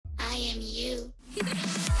am you.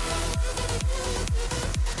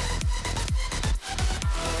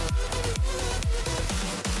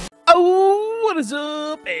 Oh, what is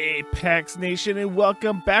up, Apex Nation, and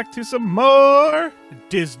welcome back to some more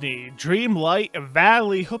Disney Dreamlight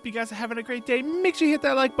Valley. Hope you guys are having a great day. Make sure you hit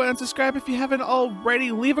that like button, subscribe if you haven't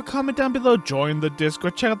already, leave a comment down below, join the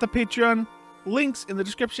Discord, check out the Patreon, links in the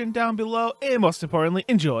description down below, and most importantly,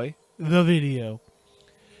 enjoy the video.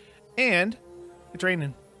 And it's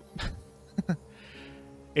raining.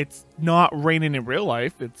 It's not raining in real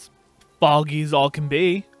life, it's foggy as all can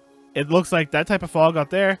be. It looks like that type of fog out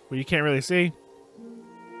there where you can't really see.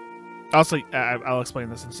 Also, I'll explain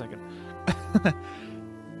this in a second.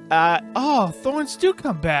 Oh, thorns do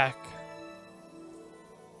come back.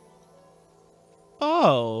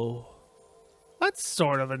 Oh, that's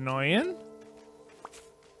sort of annoying.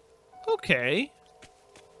 Okay.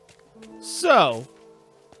 So,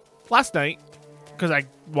 last night, because I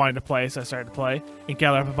wanted to play, so I started to play and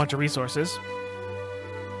gather up a bunch of resources.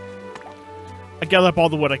 I gather up all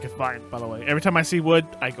the wood I could find, by the way. Every time I see wood,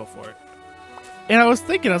 I go for it. And I was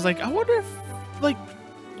thinking, I was like, I wonder if, like,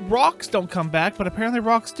 rocks don't come back, but apparently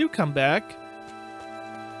rocks do come back.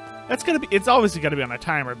 That's gonna be, it's obviously gonna be on a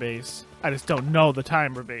timer base. I just don't know the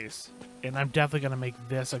timer base. And I'm definitely gonna make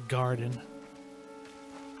this a garden.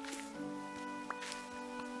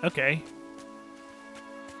 Okay.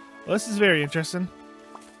 Well, this is very interesting.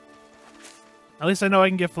 At least I know I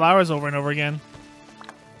can get flowers over and over again.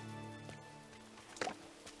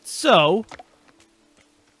 So,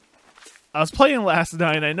 I was playing last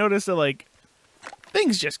night and I noticed that, like,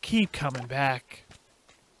 things just keep coming back.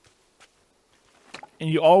 And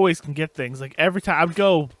you always can get things. Like, every time I would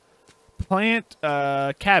go plant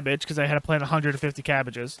cabbage, because I had to plant 150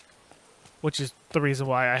 cabbages, which is the reason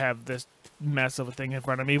why I have this mess of a thing in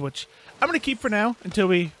front of me, which I'm going to keep for now until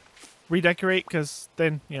we redecorate, because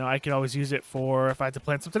then, you know, I can always use it for if I had to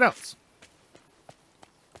plant something else.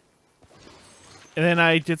 And then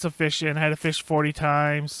I did some fishing. I had to fish 40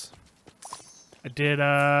 times. I did,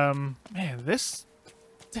 man, this...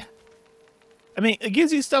 I mean, it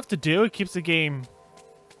gives you stuff to do. It keeps the game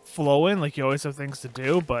flowing. Like, you always have things to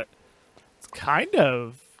do, but it's kind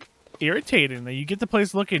of irritating that you get the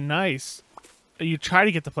place looking nice. You try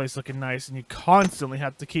to get the place looking nice, and you constantly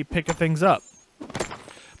have to keep picking things up.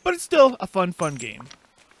 But it's still a fun game.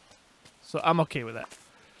 So I'm okay with that.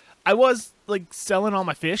 I was, like, selling all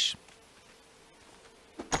my fish.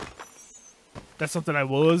 That's something I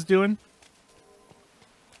was doing.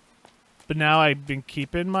 But now I've been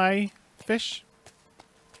keeping my fish.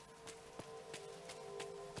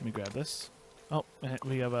 Let me grab this. Oh,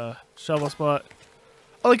 we have a shovel spot.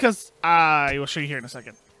 Only because I will show you here in a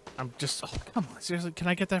second. I'm just... Oh, come on. Seriously, can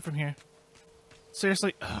I get that from here?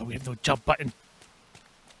 Seriously? Oh, we have no jump button.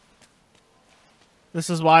 This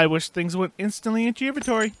is why I wish things went instantly into your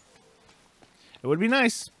inventory. It would be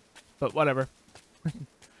nice, but whatever.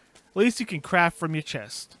 At least you can craft from your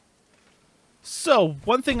chest. So,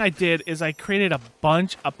 one thing I did is I created a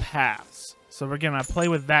bunch of paths. So we're going to play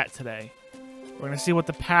with that today. We're going to see what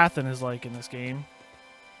the pathing is like in this game.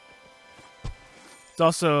 It's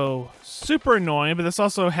also super annoying, but this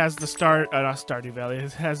also has the not Stardew Valley.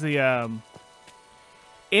 It has the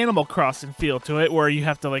Animal Crossing feel to it, where you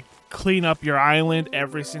have to, like, clean up your island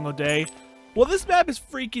every single day. Well, this map is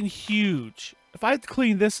freaking huge. If I have to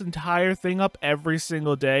clean this entire thing up every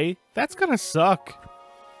single day, that's gonna suck.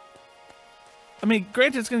 I mean,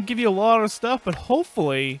 granted, it's gonna give you a lot of stuff, but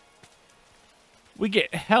hopefully we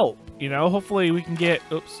get help, you know? Hopefully we can get,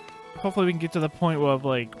 hopefully we can get to the point where,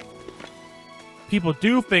 like, people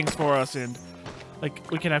do things for us, and, like,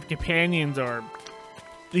 we can have companions, or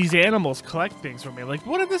these animals collect things for me. Like,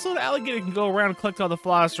 what if this little alligator can go around and collect all the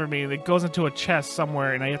flowers for me, and it goes into a chest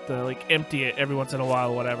somewhere, and I have to, like, empty it every once in a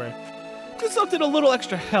while or whatever. Just something a little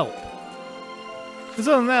extra help. Because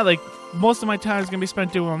other than that, like, most of my time is going to be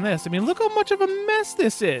spent doing on this. I mean, look how much of a mess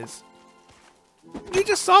this is. You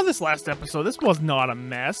just saw this last episode. This was not a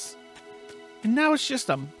mess. And now it's just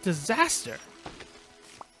a disaster.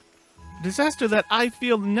 A disaster that I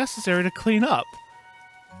feel necessary to clean up.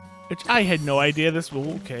 Which I had no idea this was...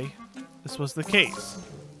 Okay. This was the case.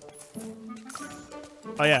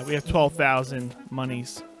 Oh yeah, we have 12,000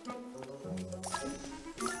 monies.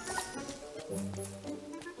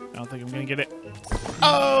 I don't think I'm gonna get it.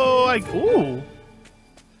 Oh, ooh!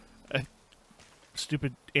 A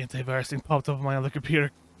stupid antivirus thing popped up on my other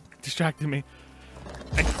computer, distracted me.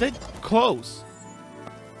 I said close.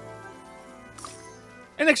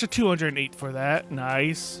 An extra 208 for that.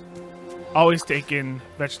 Nice. Always taking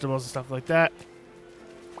vegetables and stuff like that.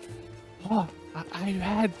 Oh,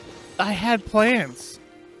 I had plans.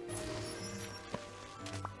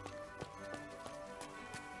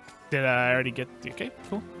 Did I already get... Okay,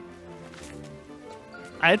 cool.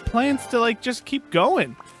 I had plans to, like, just keep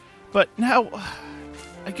going. But now,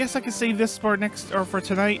 I guess I can save this for next... Or for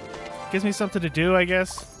tonight. Gives me something to do, I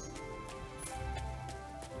guess.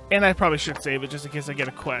 And I probably should save it just in case I get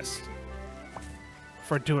a quest.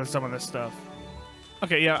 For doing some of this stuff.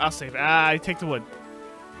 Okay, yeah, I'll save it. I take the wood.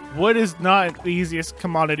 Wood is not the easiest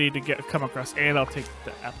commodity to come across. And I'll take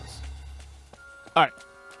the apples. Alright.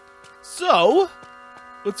 So...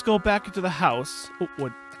 Let's go back into the house. Oh,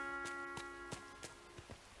 wood.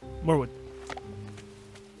 More wood.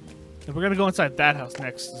 And we're going to go inside that house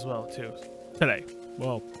next as well, too. Today.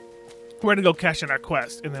 Well, we're going to go cash in our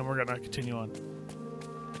quest, and then we're going to continue on.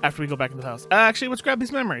 After we go back into the house. Actually, let's grab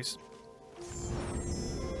these memories.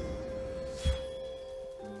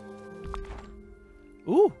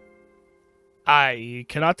 Ooh. I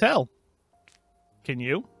cannot tell. Can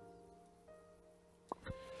you?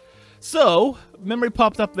 So, memory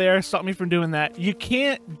popped up there, stopped me from doing that. You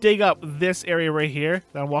can't dig up this area right here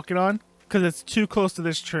that I'm walking on because it's too close to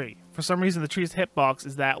this tree. For some reason, the tree's hitbox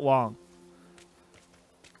is that long.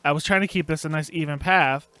 I was trying to keep this a nice even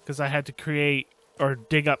path because I had to create or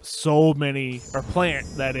dig up so many, or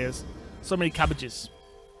plant, that is, so many cabbages.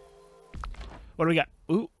 What do we got?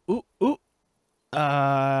 Ooh, ooh, ooh.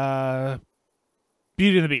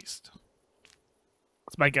 Beauty and the Beast.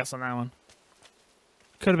 That's my guess on that one.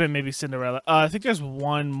 Could have been maybe Cinderella. I think there's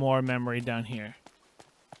one more memory down here.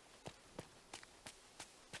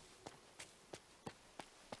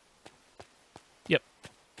 Yep.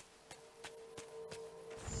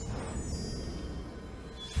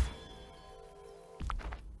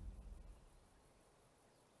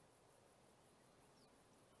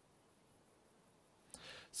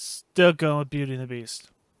 Still going with Beauty and the Beast.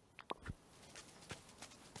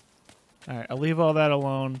 Alright, I'll leave all that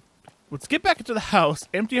alone. Let's get back into the house,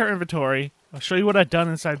 empty our inventory. I'll show you what I've done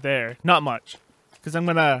inside there. Not much. Because I'm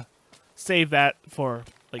going to save that for,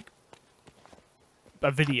 like,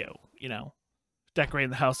 a video, you know. Decorating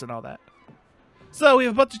the house and all that. So, we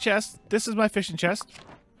have a bunch of chests. This is my fishing chest.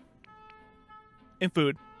 And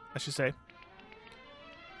food, I should say.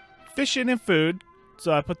 Fishing and food.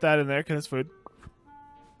 So, I put that in there because it's food.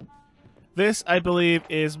 This, I believe,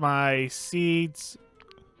 is my seeds...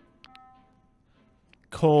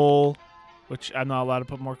 coal, which I'm not allowed to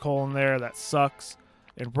put more coal in there. That sucks.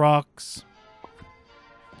 And rocks.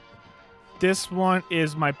 This one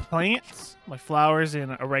is my plants, my flowers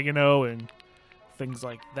and oregano and things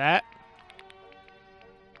like that.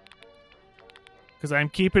 Because I'm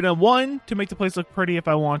keeping it, 1, to make the place look pretty if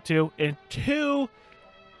I want to, and 2,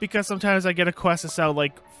 because sometimes I get a quest to sell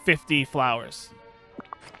like 50 flowers.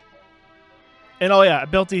 And oh yeah, I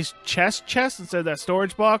built these chests instead of that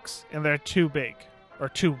storage box, and they're too big. Or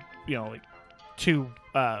two, you know, like 2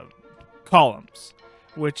 columns,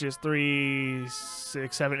 which is 3,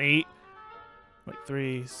 6, 7, 8, like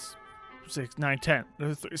 3, 6, 9, 10,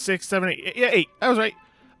 6, 7, 8, yeah, 8. I was right.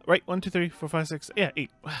 Right, 1, 2, 3, 4, 5, 6, yeah, 8.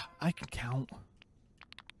 Wow, I can count.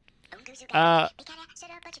 I'll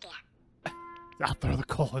throw the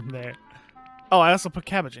coal in there. Oh, I also put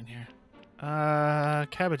cabbage in here.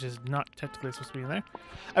 Cabbage is not technically supposed to be in there.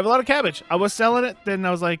 I have a lot of cabbage. I was selling it, then I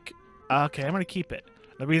was like, okay, I'm going to keep it.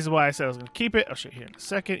 The reason why I said I was going to keep it, I'll show you here in a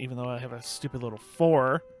second, even though I have a stupid little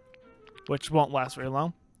 4, which won't last very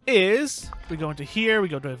long, is we go into here, we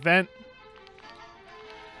go to event.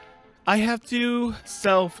 I have to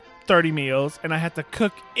sell 30 meals, and I have to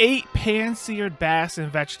cook 8 pan-seared bass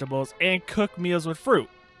and vegetables, and cook meals with fruit.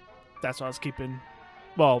 That's why I was keeping,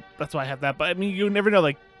 well, that's why I have that. But I mean, you never know,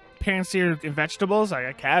 like, pan-seared and vegetables, I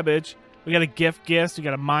got cabbage. We got to gift gifts, we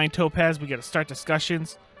got to mine topaz, we got to start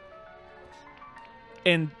discussions.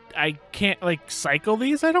 And I can't, like, cycle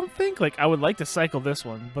these, I don't think. Like, I would like to cycle this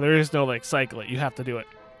one, but there is no, like, cycle it. You have to do it.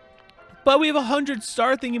 But we have 100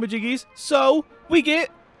 star thingy-majiggies, so we get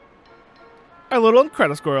our little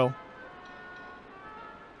credit squirrel.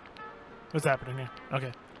 What's happening here?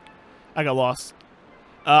 Okay. I got lost.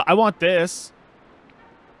 I want this,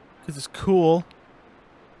 because it's cool.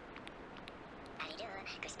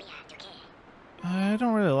 I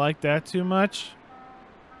don't really like that too much.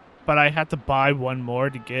 But I had to buy one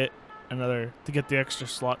more to get another, to get the extra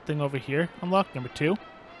slot thing over here unlocked, number 2.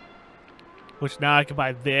 Which now I can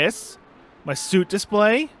buy this. My suit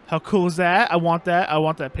display. How cool is that? I want that. I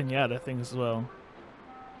want that pinata thing as well.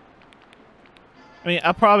 I mean,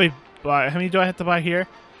 I'll probably buy, how many do I have to buy here?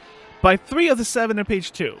 Buy 3 of the 7 in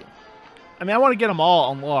page 2. I mean, I want to get them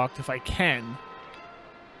all unlocked if I can.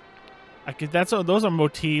 I could, those are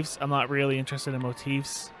motifs. I'm not really interested in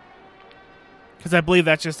motifs. Because I believe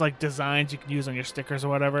that's just like designs you can use on your stickers or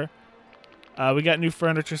whatever. We got new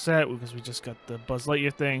furniture set because we just got the Buzz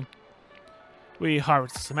Lightyear thing. We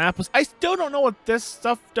harvested some apples. I still don't know what this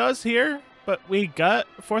stuff does here, but we got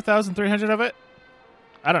 4,300 of it.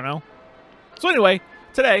 I don't know. So anyway,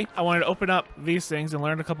 today I wanted to open up these things and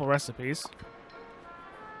learn a couple recipes.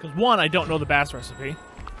 Because one, I don't know the bass recipe.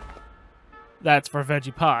 That's for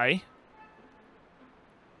veggie pie.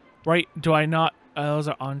 Right? Do I not? Those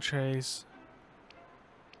are entrees.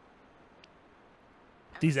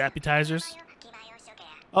 These appetizers.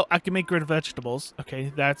 Oh, I can make grilled vegetables.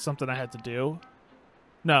 Okay, that's something I had to do.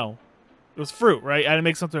 No. It was fruit, right? I had to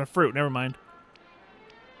make something with fruit. Never mind.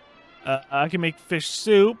 I can make fish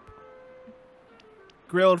soup.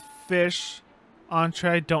 Grilled fish.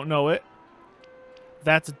 Entree. Don't know it.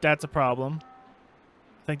 That's a problem.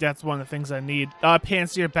 I think that's one of the things I need.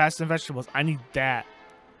 Pan-seared pasta and vegetables. I need that.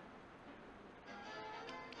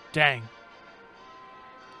 Dang.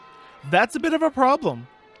 That's a bit of a problem.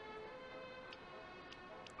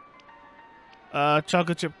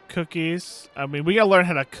 Chocolate chip cookies. I mean, we gotta learn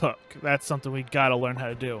how to cook. That's something we gotta learn how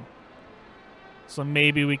to do. So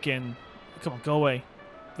maybe we can... Come on, go away.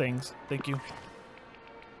 Things. Thank you.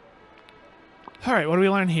 Alright, what do we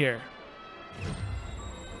learn here?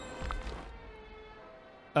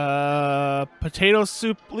 Potato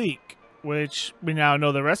soup leek, which we now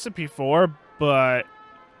know the recipe for, but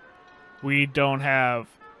we don't have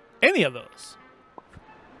any of those.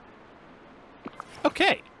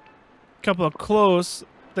 Okay. Couple of close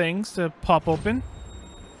things to pop open.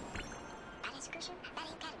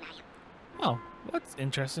 Oh, what's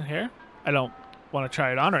interesting here? I don't want to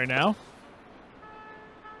try it on right now.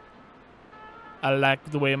 I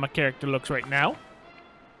like the way my character looks right now.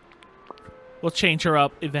 We'll change her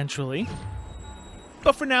up eventually.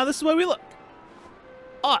 But for now, this is the way we look.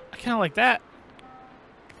 Oh, I kind of like that.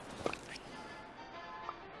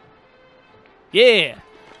 Yeah.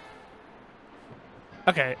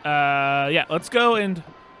 Okay, yeah, let's go and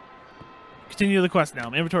continue the quest now.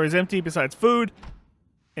 My inventory is empty besides food.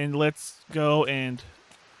 And let's go and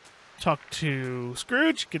talk to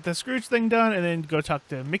Scrooge, get the Scrooge thing done, and then go talk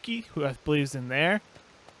to Mickey, who I believe is in there.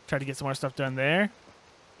 Try to get some more stuff done there.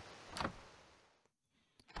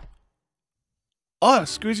 Oh,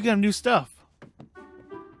 Scrooge got new stuff.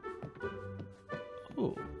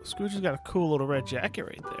 Ooh, Scrooge has got a cool little red jacket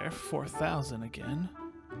right there. 4,000 again.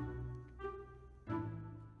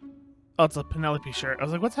 Oh, it's a Penelope shirt. I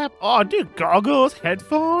was like, what's happening? Oh, dude, goggles,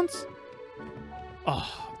 headphones.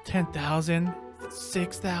 Oh, 10,000,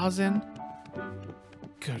 6,000.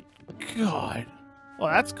 Good God. Well,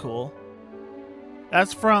 that's cool.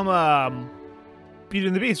 That's from Beauty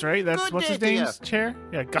and the Beast, right? That's Good what's his idea. name's chair?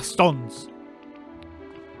 Yeah, Gaston's.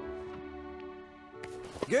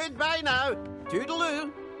 Goodbye now.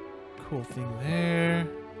 Toodaloo. Cool thing there.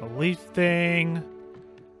 A leaf thing.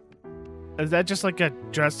 Is that just like a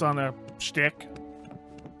dress on a stick?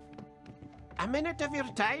 A minute of your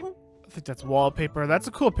time? I think that's wallpaper. That's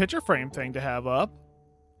a cool picture frame thing to have up.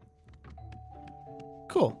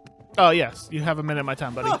 Cool. Oh, yes. You have a minute of my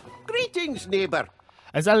time, buddy. Oh, greetings, neighbor.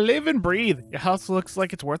 As I live and breathe, your house looks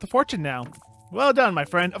like it's worth a fortune now. Well done, my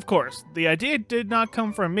friend. Of course. The idea did not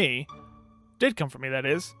come from me. Did come from me, that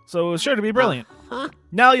is. So it was sure to be brilliant.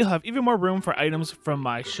 Now you'll have even more room for items from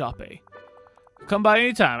my shop, eh? Come by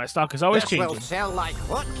anytime. My stock is always This changing. will sell like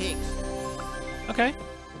hotcakes. Okay.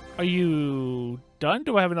 Are you done?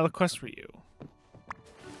 Do I have another quest for you?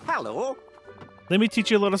 Hello. Let me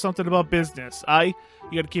teach you a little something about business. You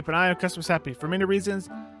gotta keep an eye on customers happy for many reasons,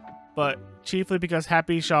 but chiefly because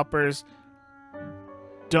happy shoppers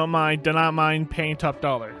do not mind paying top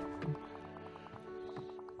dollar.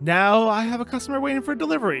 Now I have a customer waiting for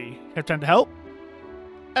delivery. Have time to help?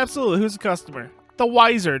 Absolutely. Who's the customer? The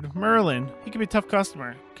Wizard, Merlin. He could be a tough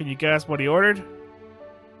customer. Can you guess what he ordered?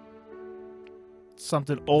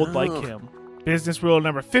 Something old like him. Business rule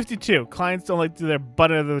number 52. Clients don't like to do their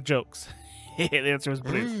butt out of the jokes. The answer is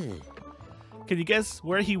blue. Can you guess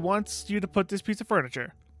where he wants you to put this piece of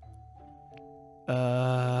furniture?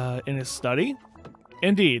 In his study?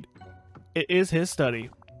 Indeed. It is his study.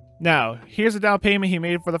 Now, here's a down payment he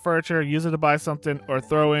made for the furniture. Use it to buy something or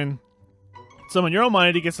throw in some of your own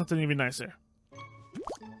money to get something even nicer.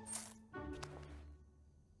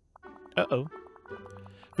 Uh-oh.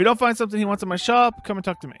 If you don't find something he wants in my shop, come and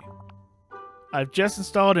talk to me. I've just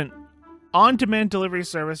installed an on-demand delivery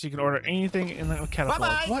service. You can order anything in the catalog.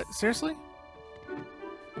 Bye-bye. What? Seriously?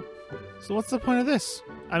 So what's the point of this?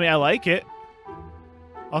 I mean, I like it.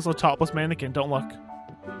 Also, topless mannequin. Don't look.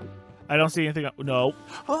 I don't see anything. No.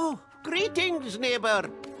 Oh, greetings, neighbor.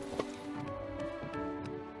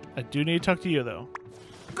 I do need to talk to you, though.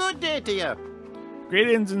 Good day to you.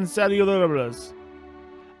 Greetings and saludos.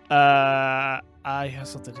 I have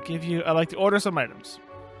something to give you. I'd like to order some items.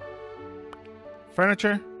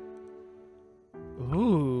 Furniture.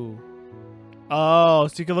 Ooh. Oh,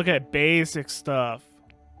 so you can look at basic stuff.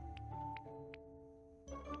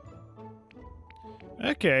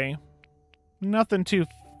 Okay. Nothing too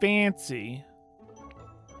fancy.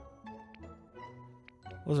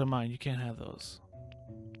 Those are mine. You can't have those.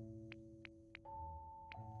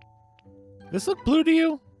 This look blue to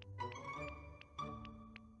you?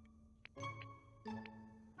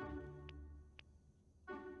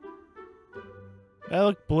 That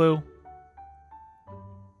look blue.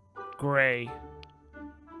 Gray.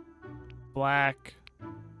 Black.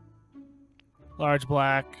 Large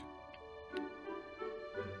black.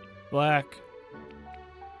 Black.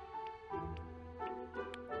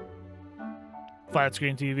 Flat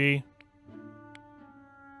screen TV.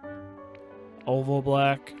 Oval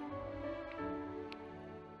black.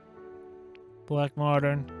 Black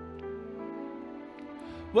modern.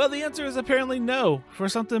 Well, the answer is apparently no for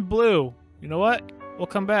something blue. You know what? We'll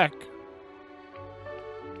come back.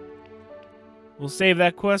 We'll save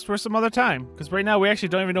that quest for some other time, because right now we actually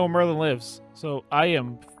don't even know where Merlin lives. So I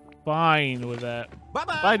am fine with that.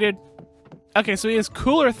 Bye-bye. Bye, dude. Okay, so he has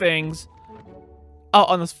cooler things out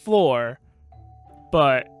on this floor,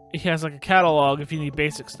 but he has like a catalog if you need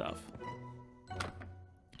basic stuff.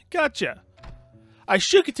 Gotcha. I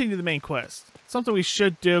should continue the main quest. Something we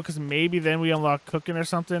should do, because maybe then we unlock cooking or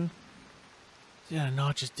something. Yeah,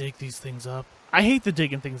 not just dig these things up. I hate the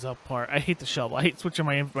digging things up part. I hate the shovel. I hate switching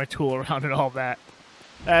my tool around and all that.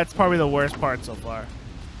 That's probably the worst part so far.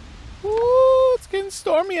 Ooh, it's getting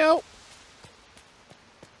stormy out.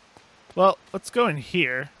 Well, let's go in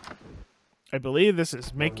here. I believe this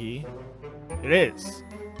is Mickey. It is.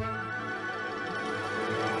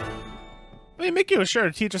 I mean, Mickey was sure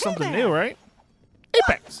to teach us something new, right?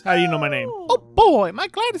 Apex! How do you know my name? Oh boy, am I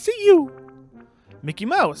glad to see you! Mickey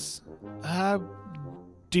Mouse.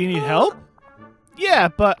 Do you need help? Yeah,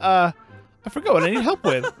 but, I forgot what I need help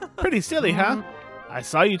with. Pretty silly, huh? I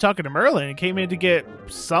saw you talking to Merlin and came in to get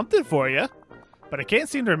something for you, but I can't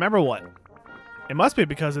seem to remember what. It must be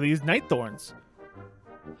because of these night thorns.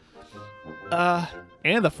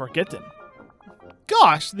 And the forgetting.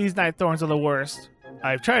 Gosh, these night thorns are the worst.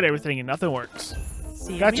 I've tried everything and nothing works.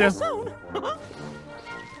 Gotcha.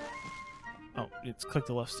 Oh, it's click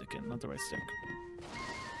the left stick in, not the right stick.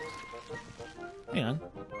 Hang on.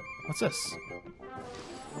 What's this?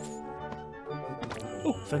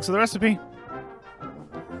 Oh, thanks for the recipe.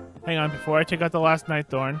 Hang on, before I take out the last night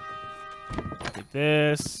thorn. Take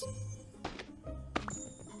this.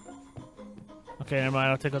 Okay, never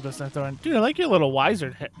mind. I'll take out this night thorn. Dude, I like your little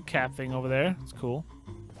wizard cap thing over there. It's cool.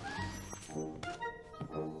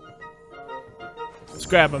 Let's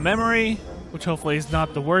grab a memory, which hopefully is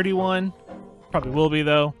not the wordy one. Probably will be,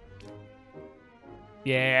 though.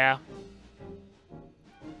 Yeah.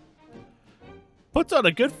 Puts on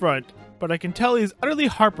a good front, but I can tell he's utterly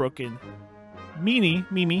heartbroken. Mimi,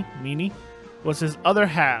 was his other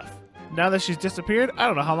half. Now that she's disappeared, I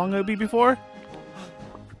don't know how long it'll be before.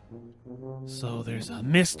 So there's a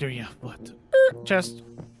mystery afoot. Chest.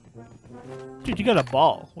 Dude, you got a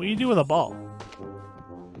ball. What do you do with a ball?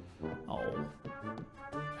 Oh.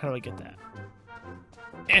 How do I get that?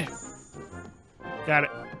 Eh. Got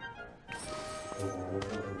it.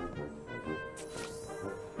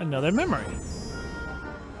 Another memory.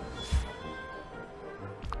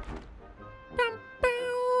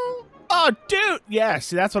 Oh, dude! Yeah,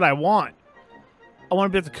 see, that's what I want. I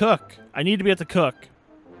want to be able to cook. I need to be able to cook.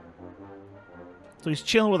 So he's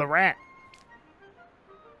chilling with a rat.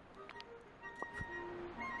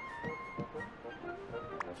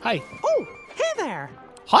 Hi. Oh, hey there.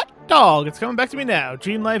 Hot dog! It's coming back to me now.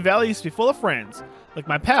 Dreamlight Valley used to be full of friends. Like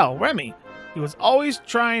my pal, Remy. He was always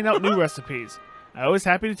trying out new recipes. I was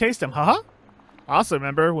happy to taste them, haha. I also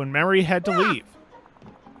remember when Memory had to leave.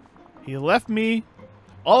 He left me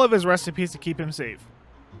all of his recipes to keep him safe.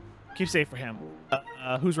 Keep safe for him.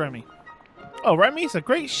 Who's Remy? Oh, Remy's a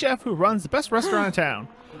great chef who runs the best restaurant in town.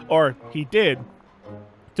 Or he did.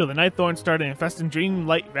 Till the night thorns started infesting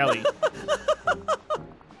Dreamlight Valley.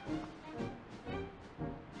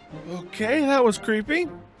 Okay, that was creepy.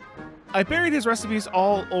 I buried his recipes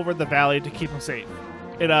all over the valley to keep him safe.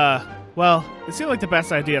 Well, it seemed like the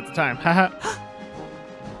best idea at the time. Haha.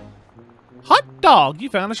 Hot dog! You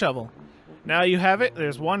found a shovel. Now you have it.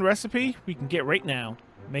 There's one recipe we can get right now.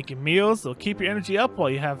 Making meals that'll keep your energy up while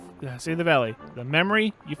you have save the valley. The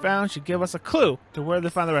memory you found should give us a clue to where to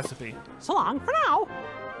find the recipe. So long for now.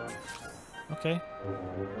 Okay.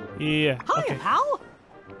 Yeah. Hiya, Okay. pal.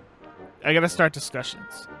 I gotta start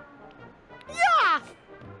discussions. Yeah.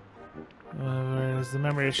 Where's the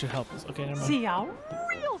memory should help us? Okay, never mind. See ya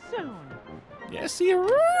real soon. Yeah, see you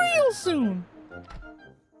real soon.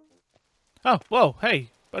 Oh, whoa, hey,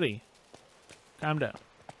 buddy. Calm down.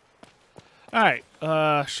 Alright,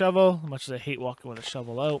 shovel. Much as I hate walking with a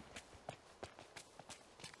shovel out.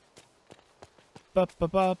 Ba ba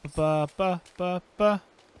ba ba ba ba ba ba.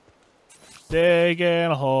 Dig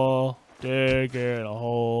in a hole. Dig in a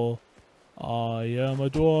hole. I am a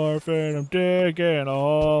dwarf and I'm digging a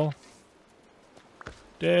hole.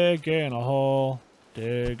 Dig in a hole.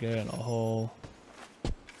 Dig in a hole.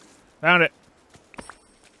 Found it.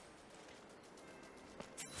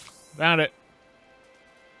 Found it.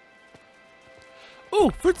 Ooh,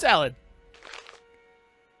 fruit salad.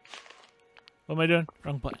 What am I doing?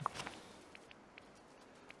 Wrong button.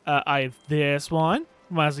 I have this one.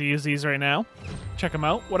 Might as well use these right now. Check them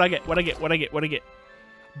out. What I get? What I get? What I get? What I get?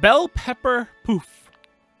 Bell pepper poof.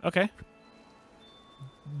 Okay.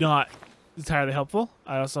 Not entirely helpful.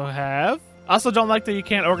 I also have. I also don't like that you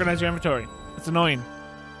can't organize your inventory. It's annoying.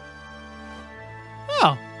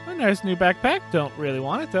 Oh, a nice new backpack. Don't really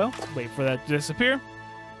want it though. Wait for that to disappear.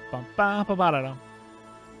 Bum ba ba ba da dum.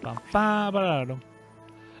 Bum ba ba da dum.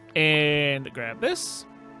 And grab this.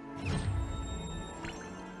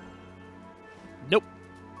 Nope.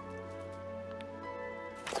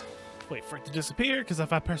 Wait for it to disappear, because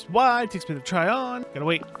if I press Y, it takes me to try on. Gotta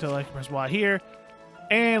wait until I can press Y here.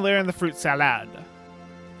 And layer in the fruit salad.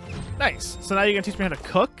 Nice. So now you're gonna teach me how to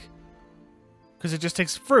cook? Because it just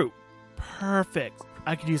takes fruit. Perfect.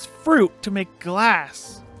 I could use fruit to make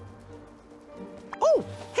glass. Oh,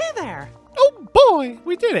 hey there. Oh boy,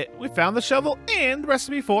 we did it. We found the shovel and the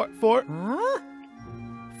recipe for Huh?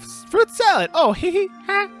 fruit salad. Oh, hee hee,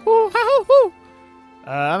 ha, hoo, ha, hoo, hoo.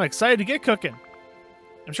 I'm excited to get cooking.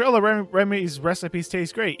 I'm sure all the Remy's recipes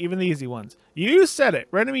taste great, even the easy ones. You said it.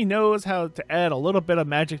 Remy knows how to add a little bit of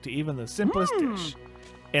magic to even the simplest dish.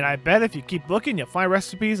 And I bet if you keep looking, you'll find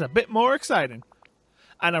recipes a bit more exciting.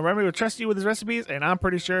 I know Remy will trust you with his recipes, and I'm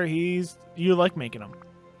pretty sure you like making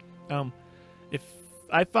them. If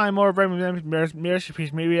I find more of Remy's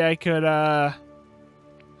recipes, maybe I could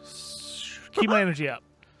keep my energy up.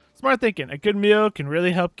 Smart thinking. A good meal can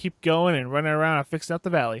really help keep going and running around and fixing up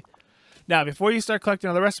the valley. Now, before you start collecting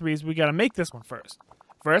all the recipes, we gotta make this one first.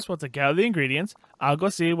 First, we'll take out the ingredients. I'll go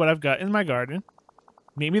see what I've got in my garden.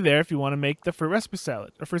 Meet me there if you want to make the fruit recipe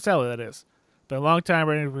salad, or fruit salad, that is. Been a long time.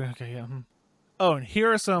 Okay, yeah. Oh, and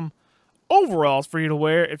here are some overalls for you to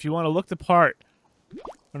wear if you want to look the part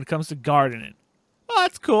when it comes to gardening. Oh,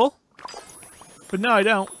 that's cool. But no, I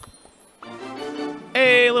don't.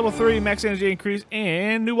 Hey, level 3 max energy increase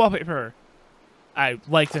and new wallpaper. I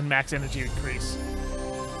like the max energy increase.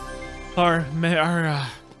 Our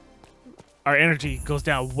energy goes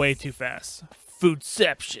down way too fast.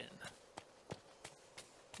 Foodception.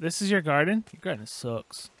 This is your garden? Your garden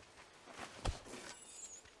sucks.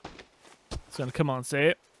 It's gonna come on, say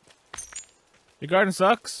it. Your garden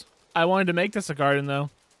sucks. I wanted to make this a garden though.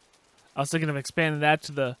 I was thinking of expanding that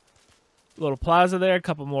to the little plaza there, a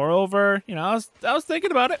couple more over. You know, I was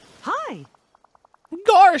thinking about it. Hi.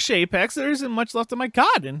 Gosh, Apex, there isn't much left of my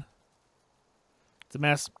garden. It's a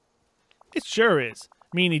mess. It sure is.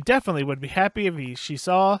 Meanie definitely would be happy if she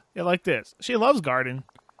saw it like this. She loves garden.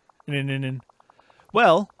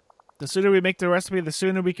 Well, the sooner we make the recipe, the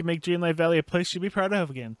sooner we can make Dreamlight Valley a place she'll be proud of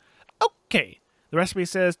again. Okay. The recipe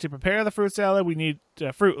says to prepare the fruit salad, we need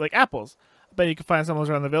fruit, like apples. I bet you can find some of those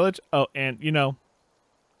around the village. Oh, and, you know,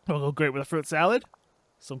 what'll go great with a fruit salad?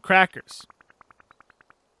 Some crackers.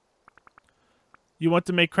 You want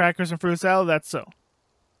to make crackers and fruit salad? That's so.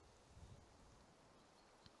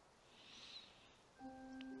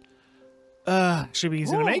 Should be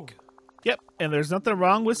easy to make. Yep, and there's nothing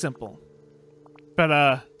wrong with simple. But,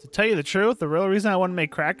 to tell you the truth, the real reason I want to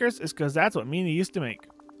make crackers is because that's what Meanie used to make.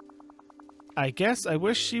 I guess I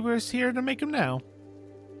wish she was here to make them now.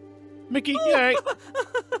 Mickey, you alright?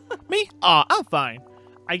 Me? Aw, I'm fine.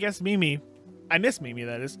 I guess Mimi. I miss Mimi,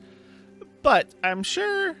 that is. But it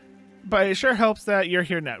sure helps that you're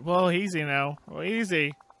here now. Well, easy now. Well,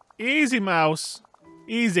 easy. Easy, mouse.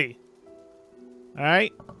 Easy.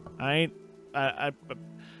 Alright?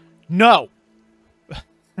 No!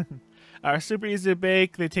 Are super easy to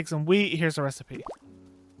bake. They take some wheat. Here's the recipe.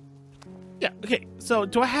 Yeah, okay. So,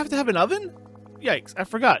 do I have to have an oven? Yikes, I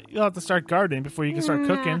forgot. You'll have to start gardening before you can start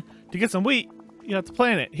cooking. To get some wheat, you have to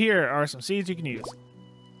plant it. Here are some seeds you can use.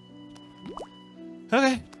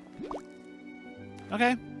 Okay.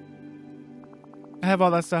 Okay. I have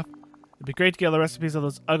all that stuff. It'd be great to get all the recipes of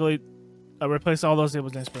those ugly... replace all those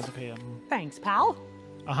with nice plants. Okay, Thanks, pal.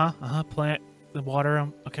 Plant and water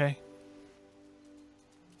them. Okay.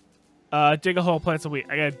 Dig a hole, plant some wheat.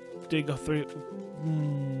 I gotta dig a three...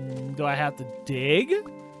 do I have to dig?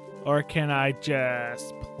 Or can I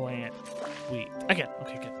just plant wheat? I can.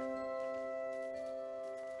 Okay, good.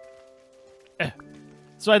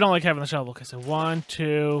 So I don't like having the shovel. Okay, so 1,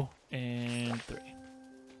 2, and 3.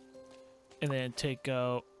 And then take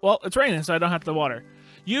out... Well, it's raining, so I don't have the water.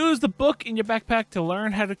 Use the book in your backpack to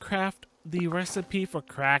learn how to craft the recipe for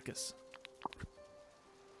crackers.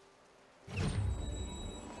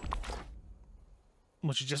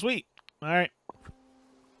 Which is just wheat. Alright.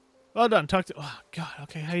 Well done. Talk to... Oh, God.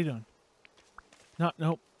 Okay, how you doing?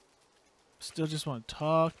 Nope. Still just want to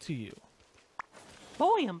talk to you.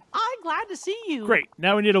 Boy, am I glad to see you. Great.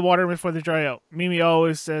 Now we need to water them before they dry out. Mimi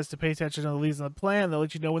always says to pay attention to the leaves on the plant. They'll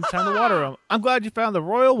let you know when it's time to water them. I'm glad you found the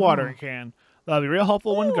royal watering can. That'll be real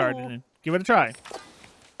helpful when gardening. Give it a try.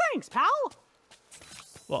 Thanks, pal.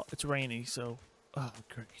 Well, it's rainy, so... Oh,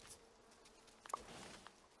 great.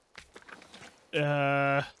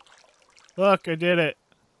 Look, I did it.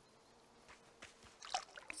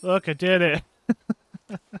 Look, I did it.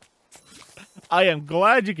 I am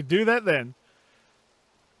glad you could do that then.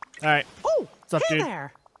 Alright. Oh, what's up, hey dude?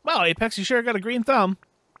 there. Wow, Apex, you sure got a green thumb.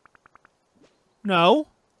 No.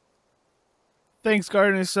 Thanks,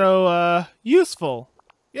 garden is so, useful.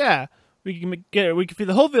 Yeah, we can feed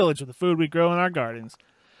the whole village with the food we grow in our gardens.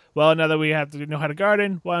 Well, now that we have to know how to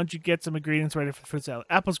garden, why don't you get some ingredients ready for the fruit salad?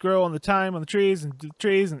 Apples grow on the trees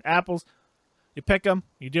and apples. You pick them,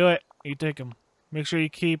 you do it, you take them. Make sure you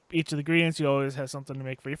keep each of the ingredients. You always have something to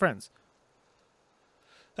make for your friends.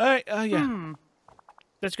 All right, yeah.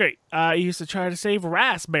 That's great. I used to try to save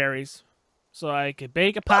raspberries so I could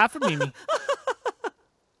bake a pie for Mimi.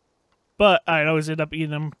 But I'd always end up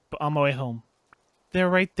eating them on my way home. They're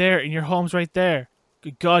right there, and your home's right there.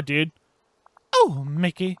 Good God, dude. Oh,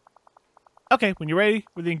 Mickey. Okay, when you're ready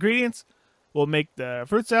with the ingredients, we'll make the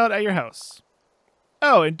fruit salad at your house.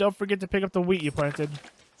 Oh, and don't forget to pick up the wheat you planted.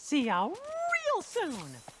 See ya real soon.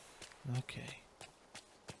 Okay.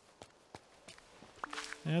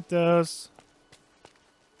 That does.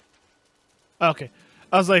 Okay.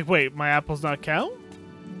 I was like, wait, my apples not count?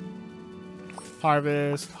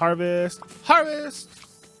 Harvest, harvest, harvest!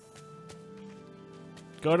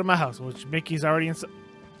 Go to my house, which Mickey's already inside.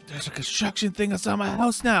 There's a construction thing inside my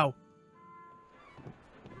house now.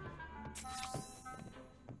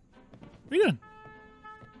 What are you doing?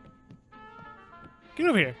 Get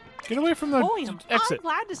over here. Get away from the Boy, exit. I'm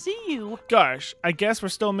glad to see you. Gosh, I guess we're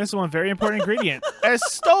still missing one very important ingredient. A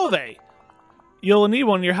stove! You'll need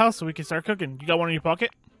one in your house so we can start cooking. You got one in your pocket?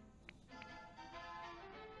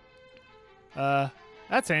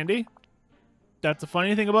 That's handy. That's the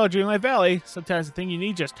funny thing about Dreamlight Valley. Sometimes the thing you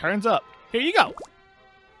need just turns up. Here you go.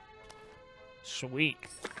 Sweet.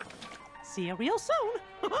 See you real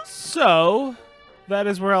soon. So, that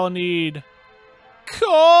is where I'll need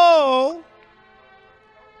coal.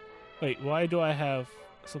 Wait, why do I have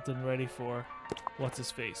something ready for what's his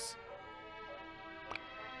face?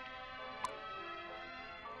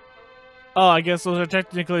 Oh, I guess those are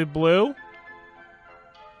technically blue.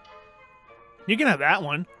 You can have that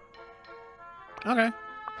one. Okay.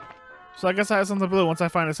 So I guess I have something blue once I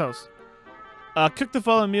find his house. Cook the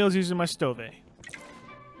following meals using my stove.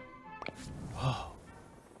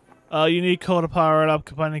 Oh. You need coal to power it up,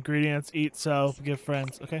 combine ingredients, eat, sell, give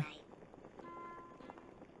friends. Okay.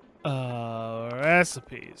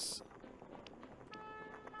 Recipes.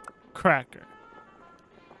 Cracker.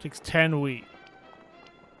 Takes 10 wheat.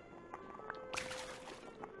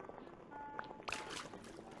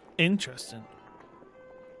 Interesting.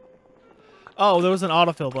 Oh, there was an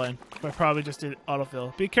autofill button. I probably just did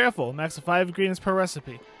autofill. Be careful. Max of 5 ingredients per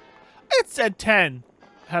recipe. It said 10.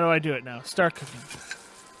 How do I do it now? Start cooking.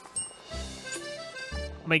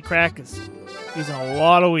 Make crackers. Using a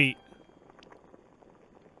lot of wheat.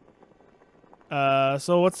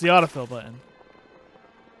 So what's the autofill button?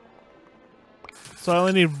 So I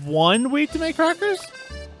only need 1 wheat to make crackers?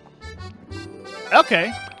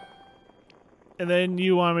 Okay. And then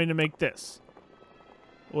you want me to make this.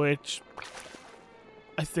 Which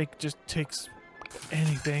I think just takes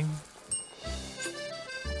anything.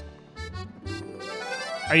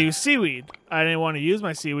 I use seaweed. I didn't want to use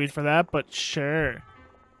my seaweed for that, but sure.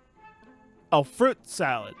 Oh, fruit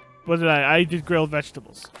salad. What did I did grilled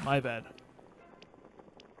vegetables. My bad.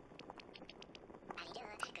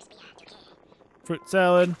 Fruit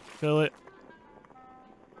salad. Fill it.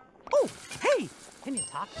 Oh, hey. Can you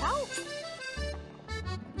talk, pal?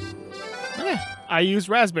 Yeah, I use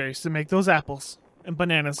raspberries to make those apples and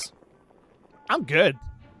bananas. I'm good.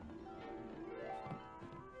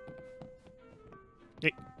 Hey,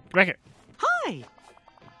 get back here. Hi.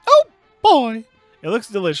 Oh, boy. It looks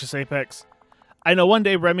delicious, Apex. I know one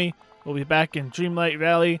day Remy will be back in Dreamlight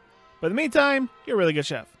Valley, but in the meantime, you're a really good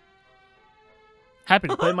chef. Happy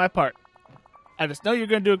to play my part. I just know you're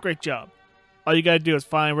going to do a great job. All you got to do is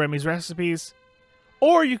find Remy's recipes,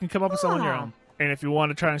 Or you can come up with some on your own. And if you want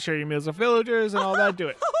to try and share your meals with villagers and all that, do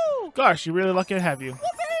it. Gosh, you're really lucky to have you.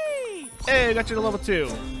 Whoopee! Hey, I got you to level 2.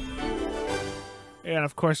 And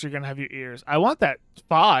of course, you're going to have your ears. I want that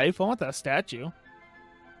 5. I want that statue.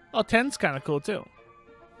 Oh, 10's kind of cool, too.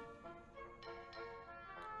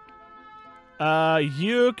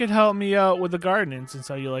 You could help me out with the gardening since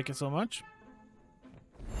how you like it so much.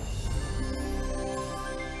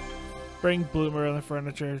 Bring Bloomer and the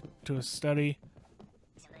furniture to a study.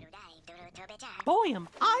 Boy, am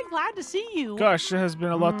I glad to see you. Gosh, there has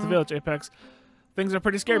been a lot to the village, Apex. Things are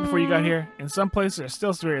pretty scary before you got here. In some places, they're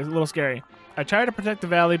still a little scary. I tried to protect the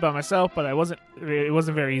valley by myself, but it wasn't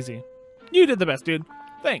very easy. You did the best, dude.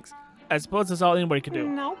 Thanks. I suppose that's all anybody can do.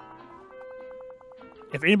 Nope.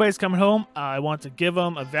 If anybody's coming home, I want to give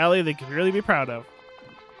them a valley they can really be proud of.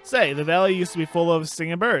 Say, the valley used to be full of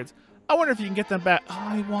singing birds. I wonder if you can get them back. Oh,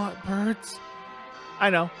 I want birds. I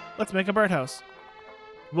know. Let's make a birdhouse.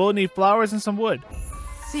 We'll need flowers and some wood.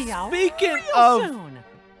 See y'all Speaking real of... soon.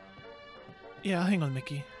 Yeah, hang on,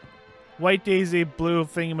 Mickey. White daisy, blue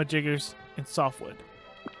thingamajiggers, and softwood.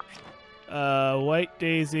 White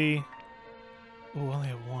daisy. Oh, I only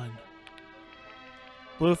have 1.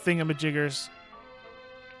 Blue thingamajiggers.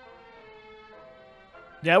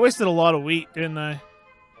 Yeah, I wasted a lot of wheat, didn't I?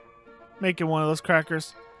 Making one of those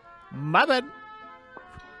crackers. My bad.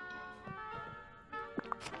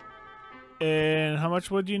 And how much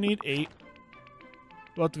wood do you need? 8.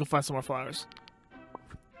 We'll have to go find some more flowers.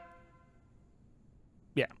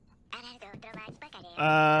 Yeah.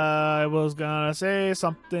 I was gonna say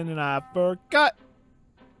something and I forgot.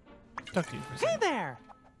 Talk to you for a Hey second. there.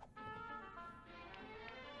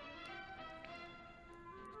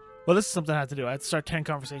 Well, this is something I have to do. I have to start 10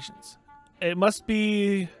 conversations. It must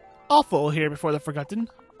be awful here before the Forgotten.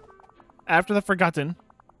 After the Forgotten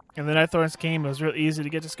and the Nightthorns came, it was real easy to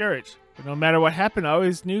get discouraged. But no matter what happened, I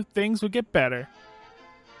always knew things would get better.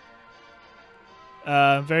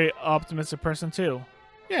 Very optimistic person, too.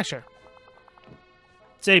 Yeah, sure.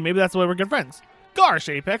 Say, maybe that's why we're good friends. Gosh,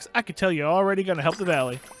 Apex, I could tell you're already going to help the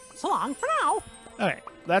valley. So long for now. Alright,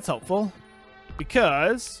 that's helpful.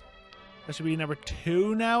 Because... that should be number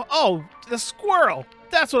 2 now. Oh, the squirrel!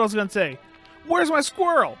 That's what I was going to say. Where's my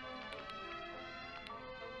squirrel?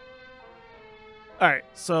 Alright,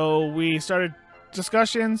 so we started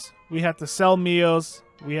discussions. We have to sell meals.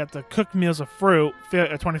 We have to cook meals of fruit.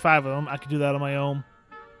 25 of them. I could do that on my own.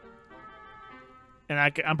 And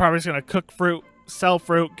I'm probably just going to cook fruit, sell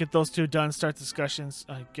fruit, get those 2 done, start discussions.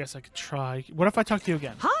 I guess I could try. What if I talk to you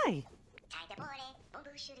again? Hi.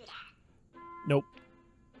 Nope.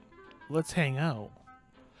 Let's hang out.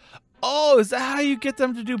 Oh, is that how you get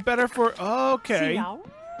them to do better for... okay. See y'all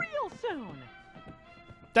real soon.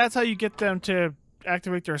 That's how you get them to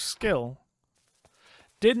activate their skill.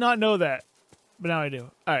 Did not know that, but now I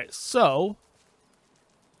do. Alright, so...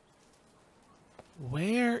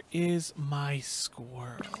 where is my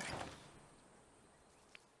squirrel?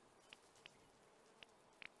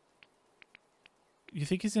 You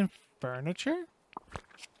think he's in furniture?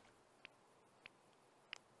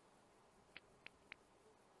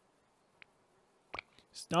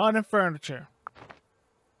 It's not in furniture.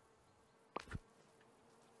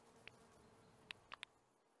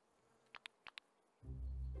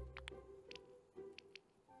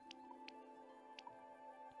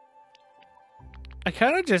 I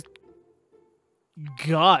kind of just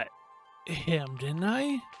got him, didn't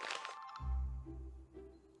I?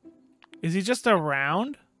 Is he just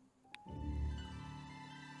around?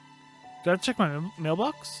 Did I check my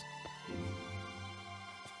mailbox?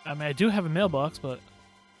 I mean, I do have a mailbox, but...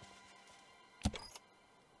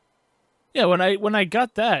 yeah, when I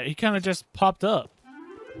got that, he kind of just popped up.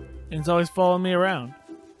 And he's always following me around.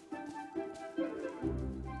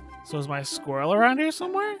 So is my squirrel around here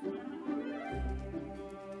somewhere?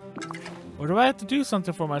 Or do I have to do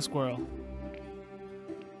something for my squirrel?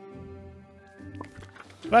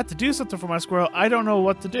 If I have to do something for my squirrel, I don't know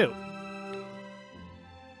what to do.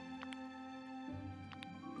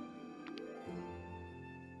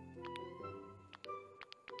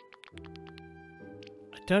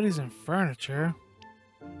 I doubt he's in furniture.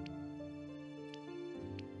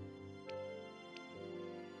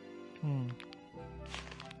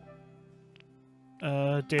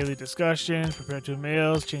 Daily discussions, prepare 2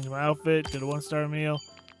 meals, change my outfit, did a 1-star meal.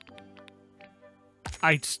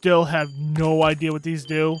 I still have no idea what these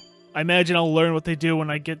do. I imagine I'll learn what they do when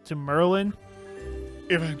I get to Merlin.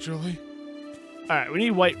 Eventually. Alright, we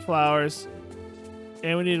need white flowers.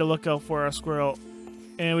 And we need to look out for our squirrel.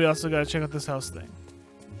 And we also gotta check out this house thing.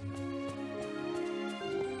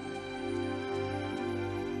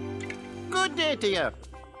 Good day to you.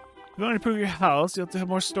 If you want to improve your house, you'll have to have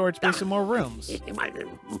more storage space and more rooms.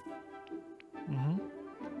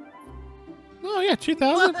 Oh yeah,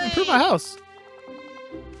 2,000. Improve my house.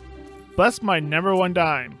 Bless my number one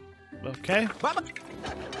dime. Okay.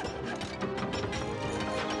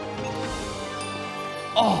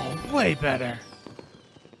 Oh, way better.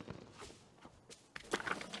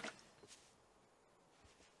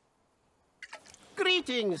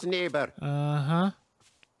 Greetings, neighbor.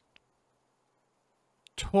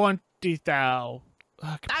 20,000.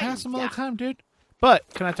 Can pass some other time, dude. But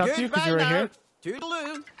can I talk to you because you're right here?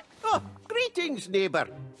 Toodaloo. Oh, greetings, neighbor.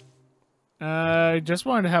 I just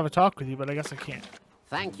wanted to have a talk with you, but I guess I can't.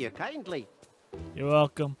 Thank you kindly. You're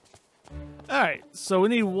welcome. Alright, so we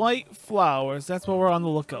need white flowers. That's what we're on the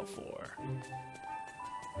lookout for.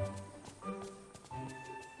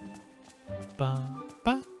 Ba,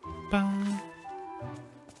 ba, ba.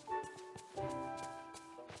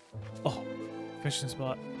 Oh, fishing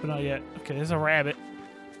spot, but not yet. Okay, there's a rabbit.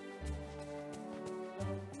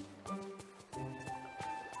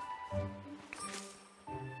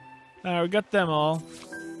 Alright, we got them all.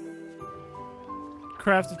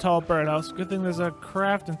 Craft a tall birdhouse. Good thing there's a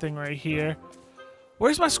crafting thing right here.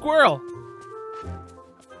 Where's my squirrel?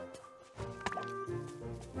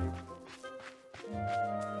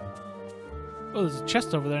 Oh, there's a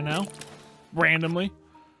chest over there now. Randomly.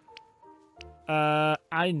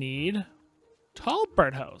 I need tall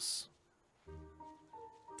birdhouse.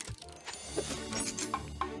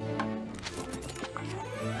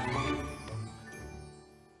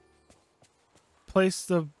 Place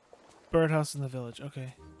the birdhouse in the village.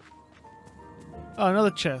 Okay. Oh,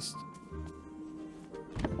 another chest.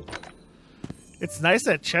 It's nice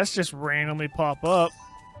that chests just randomly pop up.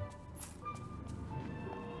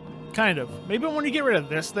 Kind of. Maybe when you get rid of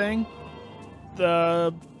this thing,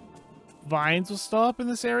 the vines will stop in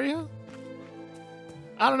this area?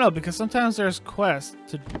 I don't know, because sometimes there's quests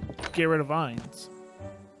to get rid of vines.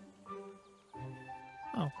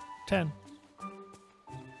 Oh, 10.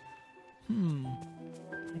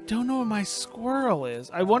 I don't know where my squirrel is.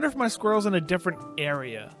 I wonder if my squirrel's in a different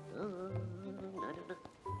area.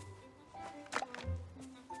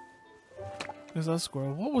 There's a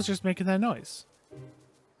squirrel. What was just making that noise?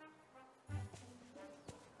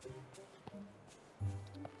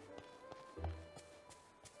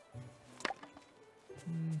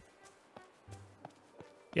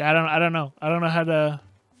 Yeah, I don't know. I don't know how to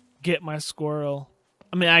get my squirrel.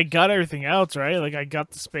 I mean, I got everything else, right? Like, I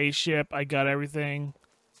got the spaceship. I got everything.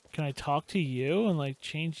 Can I talk to you and, like,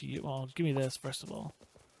 change you? Well, give me this, first of all.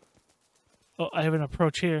 Oh, I have an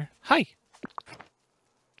approach here. Hi!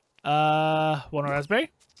 Want a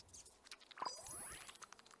raspberry?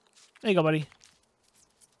 There you go, buddy.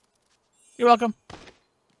 You're welcome.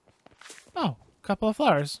 Oh, couple of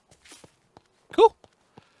flowers. Cool.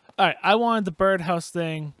 Alright, I wanted the birdhouse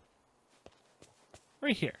thing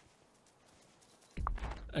right here.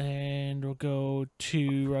 And we'll go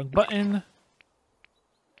to wrong button.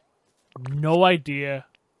 No idea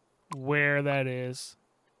where that is.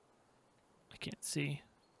 I can't see.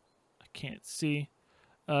 I can't see.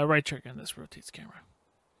 Right trigger on this rotates camera.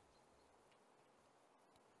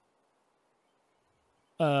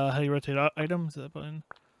 How do you rotate items? Is that button?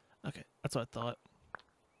 Okay, that's what I thought.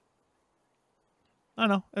 Oh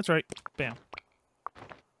no, that's right. Bam.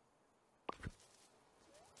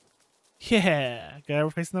 Yeah, got her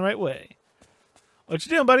facing the right way. What you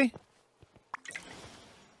doing, buddy?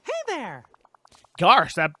 Hey there.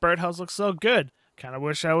 Gosh, that birdhouse looks so good. Kind of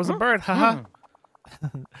wish I was a bird, haha.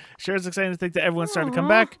 Sure, it's exciting to think that everyone's starting to come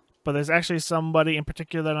back, but there's actually somebody in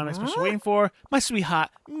particular that I'm especially waiting for. My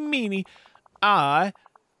sweetheart, Meanie. I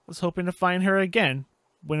was hoping to find her again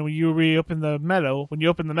when you reopened the meadow. When you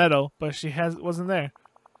opened the meadow, but she wasn't there.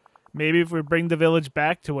 Maybe if we bring the village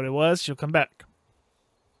back to what it was, she'll come back.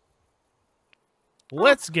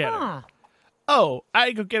 Let's get her. Oh,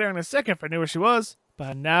 I'd go get her in a second if I knew where she was.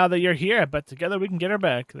 But now that you're here, I bet together we can get her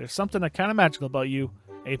back. There's something kind of magical about you,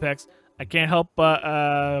 Apex. I can't help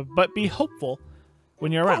but be hopeful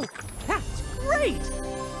when you're around. Oh, that's great.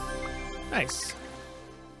 Nice.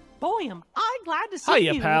 Boy, am I glad to see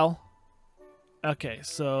you. Hiya, pal. Okay,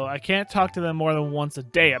 so I can't talk to them more than once a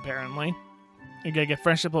day, apparently. You gotta get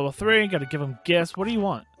friendship level 3, gotta give them gifts. What do you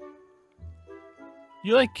want?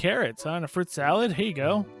 You like carrots, huh? And a fruit salad? Here you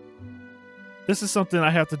go. This is something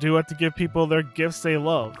I have to do. I have to give people their gifts they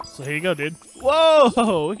love. So here you go, dude.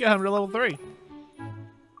 Whoa! We got him to level 3.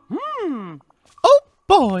 Oh,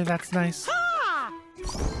 boy, that's nice. Ha!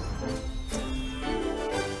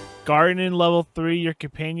 Gardening level 3. Your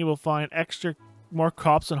companion will find more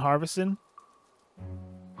crops and harvesting.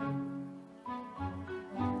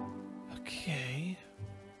 Okay.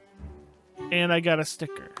 And I got a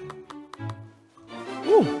sticker.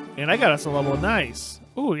 Ooh, and I got us a level. Nice.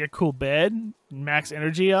 Ooh, your cool bed. Max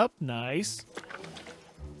energy up. Nice.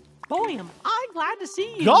 Boy, am I glad to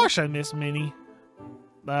see you. Gosh, I miss Minnie.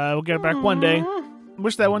 We'll get her back one day.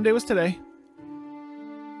 Wish that one day was today.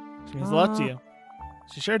 She means a lot to you.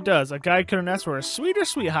 She sure does. A guy couldn't ask for a sweeter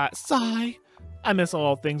sweetheart. Sigh. I miss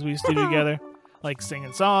all the things we used to do together. Like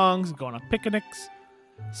singing songs, going on picnics.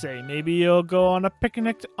 Say, maybe you'll go on a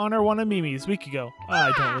picnic to honor one of Mimi's week ago.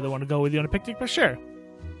 I don't really want to go with you on a picnic, but sure.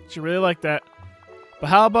 She really liked that. But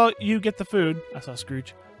how about you get the food? I saw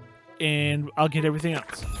Scrooge. And I'll get everything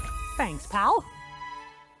else. Thanks, pal.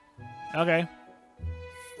 Okay.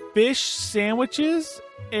 Fish sandwiches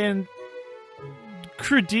and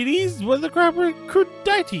crudities? What are the proper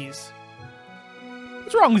crudities?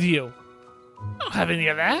 What's wrong with you? I don't have any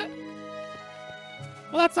of that.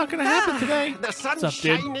 Well, that's not going to happen today. The sun's What's up,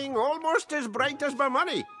 dude? shining almost as bright as my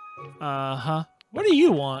money. Uh-huh. What do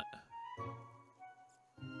you want?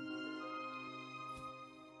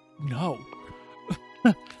 No.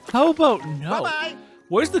 How about no? Bye-bye.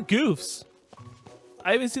 Where's the goofs?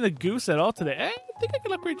 I haven't seen the goose at all today. I think I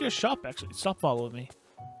can upgrade your shop, actually. Stop following me.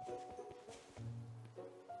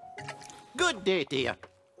 Good day, dear.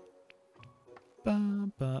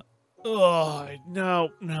 Oh,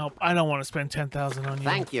 no. I don't want to spend 10,000 on you.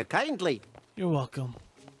 Thank you kindly. You're welcome.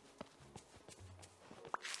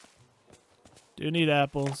 Do need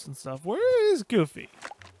apples and stuff. Where is Goofy?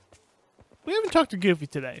 We haven't talked to Goofy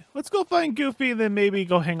today. Let's go find Goofy and then maybe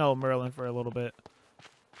go hang out with Merlin for a little bit.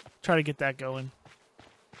 Try to get that going.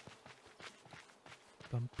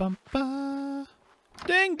 Bum, bum, ba.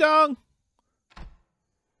 Ding dong!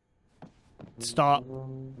 Stop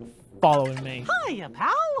following me. Hiya,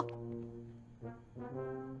 pal.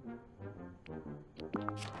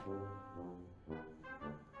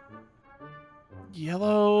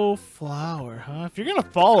 Yellow flower, huh? If you're gonna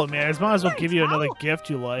follow me, I might as well give you another gift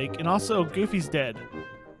you like. And also, Goofy's dead.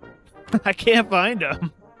 I can't find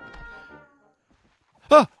him.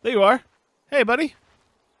 Oh, there you are. Hey, buddy.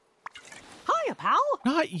 Hiya, pal.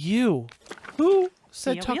 Not you. Who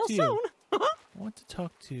said See you talk real to soon. you? I want to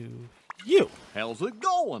talk to you. How's it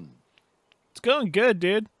going? It's going good,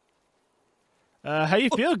 dude. How you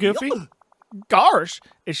feel, Goofy? Gosh,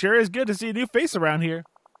 it sure is good to see a new face around here.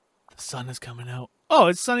 The sun is coming out. Oh,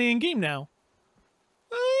 it's sunny in game now.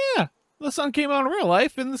 Oh, yeah. The sun came out in real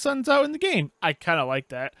life, and the sun's out in the game. I kind of like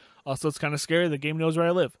that. Also, it's kind of scary. The game knows where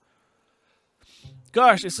I live.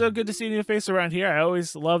 Gosh, it's so good to see a new face around here. I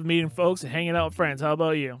always love meeting folks and hanging out with friends. How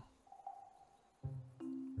about you?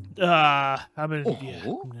 I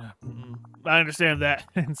understand that.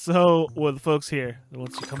 And so will the folks here.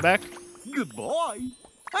 Once you come back. Goodbye.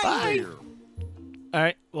 Bye. Hey there. All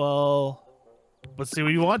right, well, let's see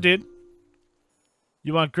what you want, dude.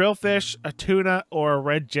 You want grilled fish, a tuna, or a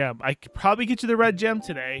red gem? I could probably get you the red gem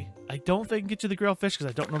today. I don't think I can get you the grilled fish because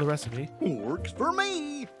I don't know the recipe. Works for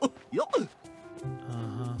me.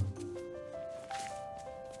 Uh-huh.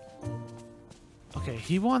 Okay,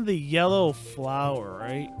 he wanted the yellow flower,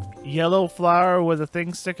 right? Yellow flower with a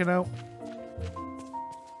thing sticking out.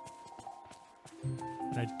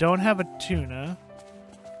 And I don't have a tuna.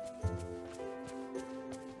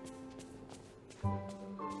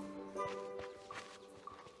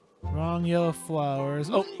 Wrong yellow flowers.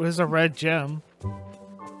 Oh, there's a red gem.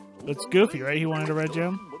 It's Goofy, right? He wanted a red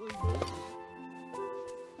gem?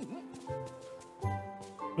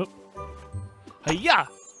 Oh. Hi-ya!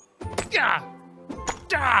 Yeah!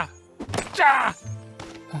 Da! Da!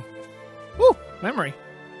 Woo! Memory.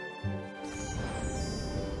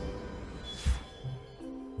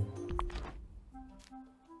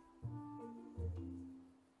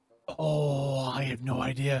 Oh, I have no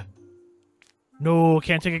idea. No,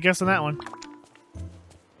 can't take a guess on that one.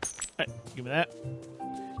 Hey, give me that.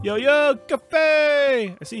 Yo,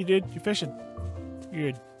 cafe! I see you, dude. You're fishing. You're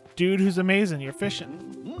a dude who's amazing. You're fishing.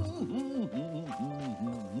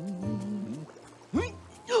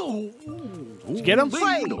 Did you get him? Say,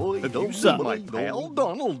 have you Sup? seen my pal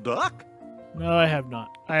Donald Duck? No, I have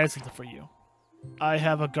not. I had something for you. I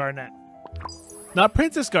have a Garnet. Not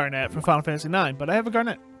Princess Garnet from Final Fantasy IX, but I have a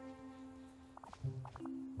Garnet.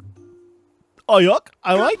 Oh, yuck.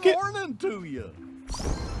 I like it. Good morning to you.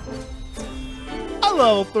 I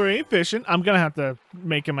level 3 fishing. I'm going to have to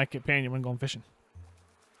make him my companion when going fishing.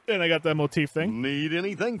 And I got that motif thing. Need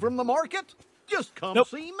anything from the market? Just come Nope.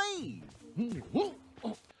 see me.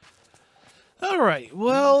 All right,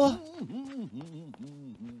 well,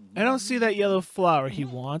 I don't see that yellow flower he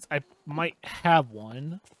wants. I might have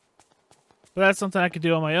one, but that's something I could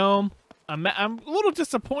do on my own. I'm a little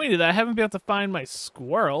disappointed that I haven't been able to find my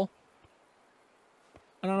squirrel.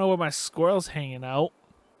 I don't know where my squirrel's hanging out.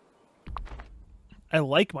 I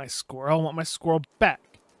like my squirrel. I want my squirrel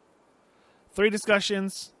back. 3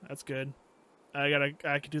 discussions. That's good.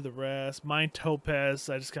 I could do the rest. Mine topaz.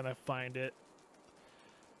 I just gotta find it.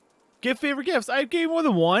 Give favorite gifts. I gave more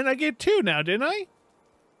than 1. I gave 2 now, didn't I?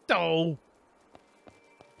 Oh.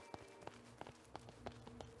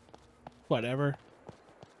 Whatever.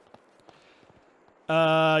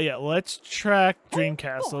 Yeah, let's track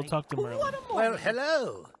Dreamcastle. Talk to Merlin. Well,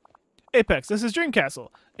 hello. Apex, this is Dreamcastle.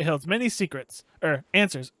 It holds many secrets.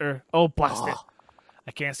 Answers. Oh, blast it.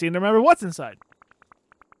 I can't seem to remember what's inside.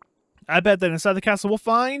 I bet that inside the castle we'll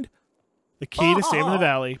find the key to saving the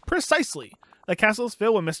valley. Precisely. The castle is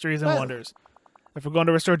filled with mysteries and wonders. If we're going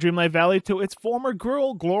to restore Dreamlight Valley to its former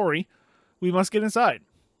glory, we must get inside.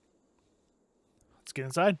 Let's get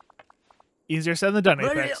inside. Easier said than done,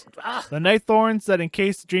 Apex. The night thorns that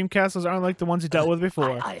encase dream castles aren't like the ones you dealt with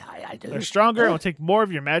before. I do. They're stronger and will take more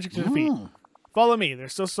of your magic to defeat. Follow me.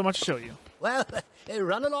 There's still so much to show you. Well,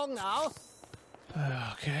 run along now.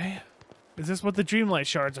 Okay. Is this what the Dreamlight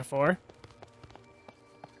shards are for?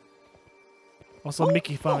 Also,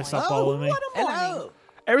 Mickey finally stopped following me. Hello.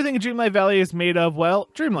 Everything in Dreamlight Valley is made of, well,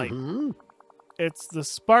 Dreamlight. It's the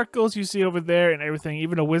sparkles you see over there and everything,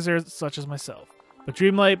 even a wizard such as myself. But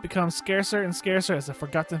Dreamlight becomes scarcer and scarcer as the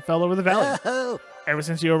Forgotten fell over the valley. Ever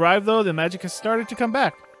since you arrived, though, the magic has started to come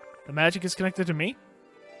back. The magic is connected to me.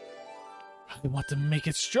 I want to make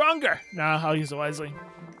it stronger. Nah, I'll use it wisely.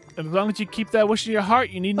 And as long as you keep that wish in your heart,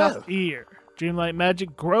 you need not fear. Dreamlight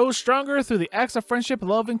magic grows stronger through the acts of friendship,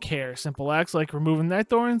 love, and care. Simple acts like removing night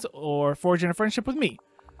thorns or forging a friendship with me.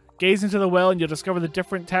 Gaze into the well and you'll discover the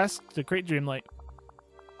different tasks to create Dreamlight.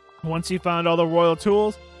 Once you've found all the royal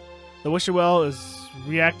tools, the Wisher Well is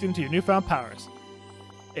reacting to your newfound powers.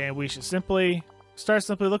 And we should simply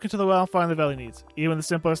looking to the well and find the valley needs. Even the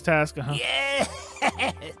simplest task, Yeah.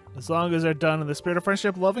 as long as they're done in the spirit of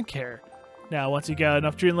friendship, love, and care. Now, once you got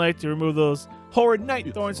enough Dreamlight to remove those horrid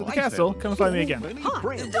night thorns from the castle, come and find me again.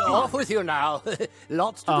 Off with you now.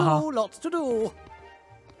 Lots to do, lots to do.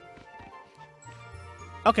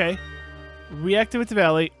 Okay. Reactivate the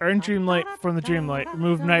valley, earn Dreamlight from the Dreamlight,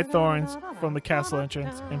 remove night thorns from the castle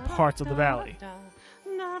entrance and parts of the valley.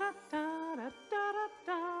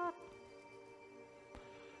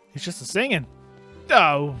 It's just a singing.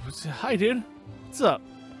 Oh, hi, dude. What's up?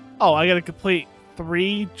 Oh, I gotta complete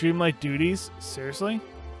 3 Dreamlight duties? Seriously?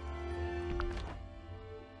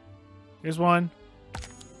 Here's one.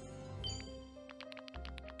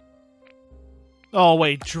 Oh,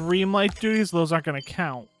 wait. Dreamlight duties? Those aren't gonna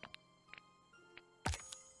count.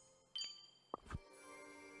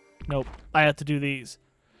 Nope. I have to do these.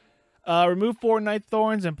 Remove 4 night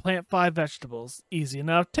thorns and plant 5 vegetables. Easy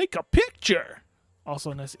enough. Take a picture!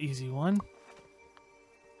 Also a nice easy one.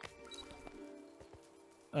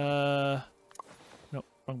 Nope,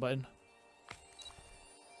 wrong button.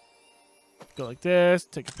 Go like this,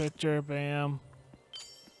 take a picture, bam.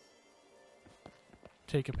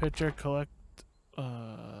 Take a picture, collect,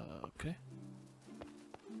 okay.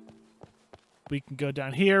 We can go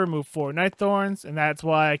down here, remove 4 night thorns, and that's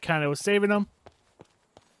why I kind of was saving them.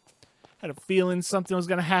 Had a feeling something was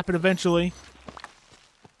going to happen eventually.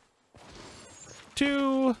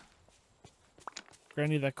 2. I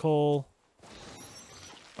need that coal.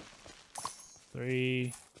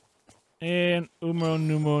 3. And Umro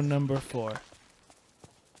Numo number 4.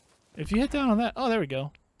 If you hit down on that, oh, there we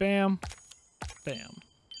go. Bam. Bam.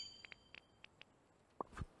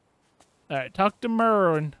 Alright, talk to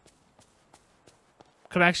Merlin.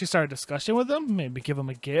 Could I actually start a discussion with him? Maybe give him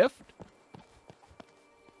a gift?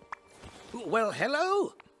 Well,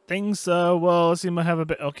 hello. Things, well, let's see, I might have a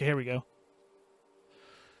bit. Okay, here we go.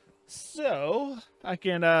 So, I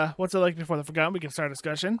can, what's it like before the Forgotten? We can start a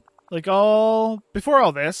discussion. Before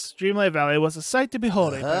all this, Dreamlight Valley was a sight to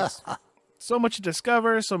behold, Apex. So much to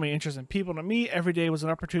discover, so many interesting people to meet. Every day was an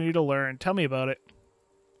opportunity to learn. Tell me about it.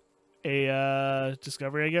 A,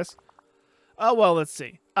 discovery, I guess? Oh, well, let's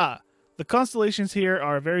see. The constellations here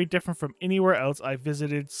are very different from anywhere else I've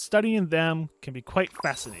visited. Studying them can be quite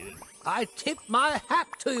fascinating. I tip my hat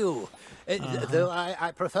to you, though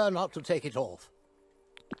I prefer not to take it off.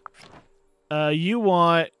 You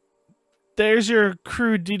want... There's your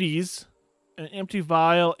crude ditties, an empty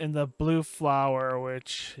vial, and the blue flower,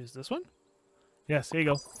 which is this one? Yes, here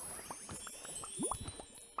you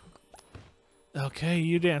go. Okay,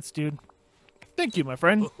 you dance, dude. Thank you, my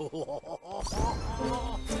friend.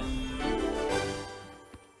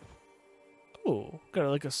 Oh, got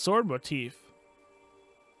like a sword motif.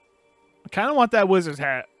 I kind of want that wizard's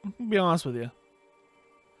hat. I'll be honest with you.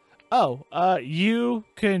 Oh, you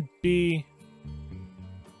can be...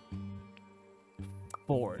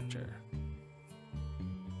 forager.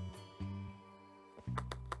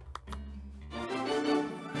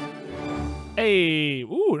 Hey,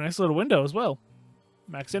 ooh, nice little window as well.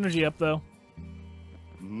 Max energy up though.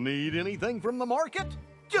 Need anything from the market?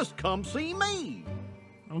 Just come see me.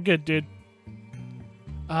 I'm good, dude.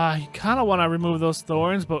 You kind of want to remove those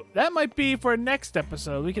thorns, but that might be for next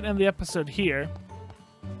episode. We can end the episode here.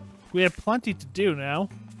 We have plenty to do now.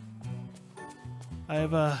 I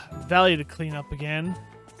have a valley to clean up again.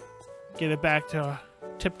 Get it back to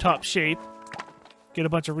tip-top shape. Get a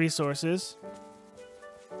bunch of resources.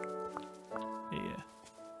 Yeah.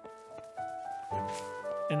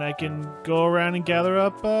 And I can go around and gather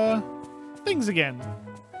up things again.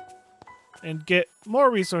 And get more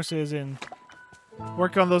resources and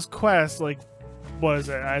work on those quests. Like, what is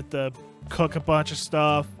it? I have to cook a bunch of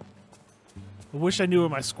stuff. I wish I knew where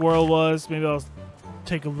my squirrel was. Maybe I'll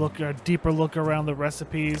take a look, or a deeper look around the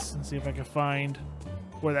recipes and see if I can find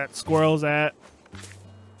where that squirrel's at.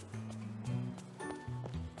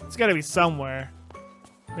 It's gotta be somewhere.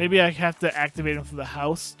 Maybe I have to activate him through the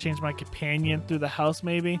house. Change my companion through the house,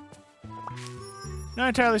 maybe. Not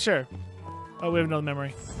entirely sure. Oh, we have another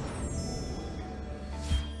memory.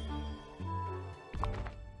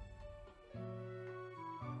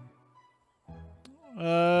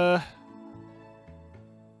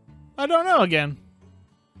 I don't know again.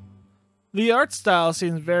 The art style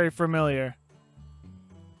seems very familiar.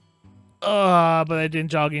 But I didn't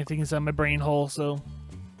jog anything inside my brain hole, so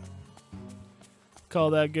call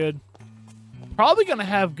that good. Probably gonna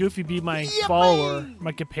have Goofy be my follower,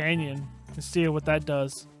 my companion, and see what that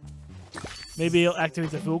does. Maybe he'll activate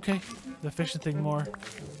the food. Okay, the fishing thing more.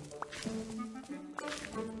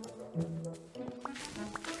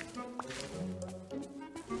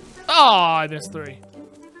 Oh, I missed 3.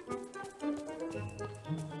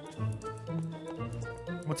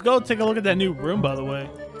 Let's go take a look at that new room, by the way.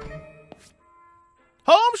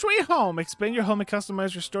 Home sweet home. Expand your home and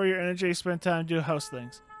customize, restore your energy, spend time, do house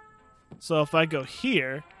things. So if I go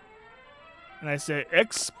here, and I say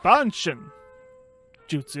expansion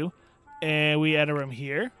jutsu, and we add a room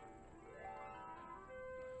here.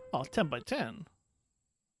 Oh, 10 by 10.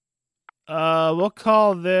 We'll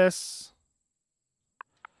call this...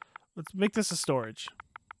 Let's make this a storage.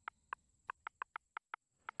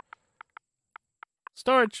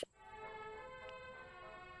 Storage.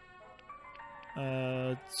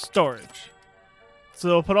 Storage. So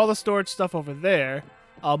we'll put all the storage stuff over there.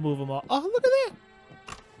 I'll move them all. Oh, look at that.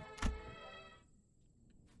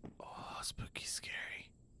 Oh, spooky scary.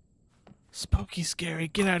 Spooky scary.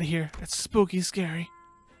 Get out of here. It's spooky scary.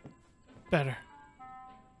 Better.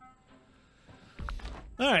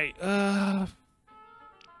 Alright,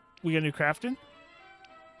 we got new crafting.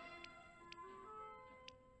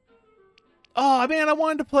 Oh, man, I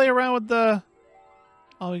wanted to play around with the...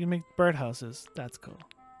 Oh, we can make birdhouses. That's cool.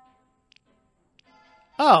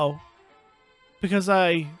 Oh. Because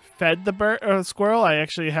I fed the bird or the squirrel, I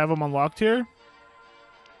actually have them unlocked here.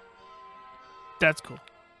 That's cool.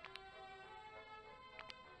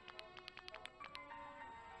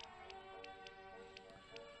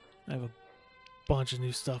 I have a bunch of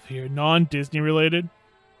new stuff here. Non-Disney related.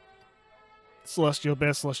 Celestial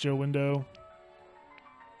Best, Celestial Window.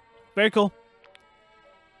 Very cool.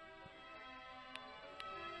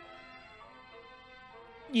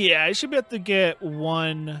 Yeah, I should be able to get 2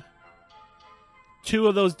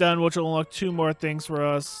 of those done, which will unlock 2 more things for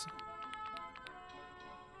us.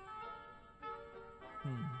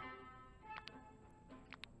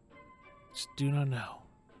 Just do not know.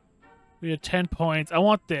 We have 10 points. I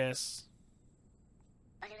want this.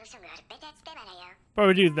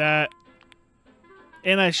 Probably do that.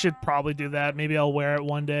 And I should probably do that. Maybe I'll wear it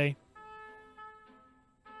one day.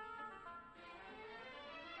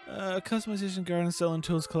 Customization, garden, selling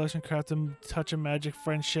tools, collection, crafting, touch of magic,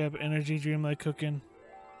 friendship, energy, dreamlight, cooking.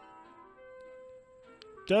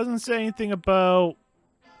 Doesn't say anything about...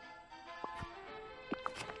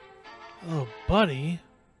 Oh, buddy.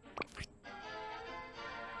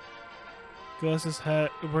 Glasses,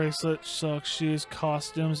 hat, bracelet, socks, shoes,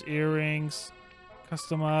 costumes, earrings.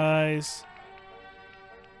 Customize.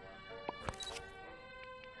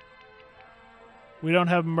 We don't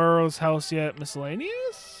have Murrow's house yet.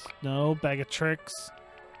 Miscellaneous? No. Bag of tricks.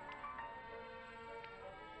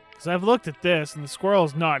 Because I've looked at this and the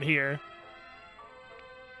squirrel's not here.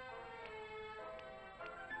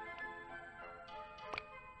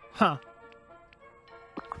 Huh.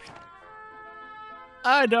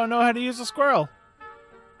 I don't know how to use a squirrel.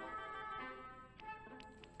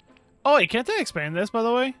 Oh, wait, can't I expand this, by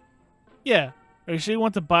the way? Yeah. Are you sure you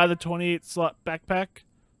want to buy the 28 slot backpack?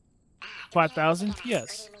 5,000?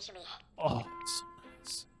 Yes. Oh,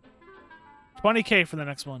 20K for the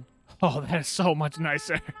next one. Oh, that is so much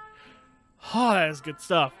nicer. Oh, that is good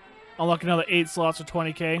stuff. Unlock another 8 slots for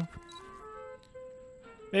 20K.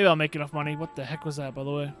 Maybe I'll make enough money. What the heck was that, by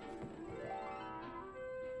the way?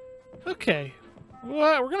 Okay.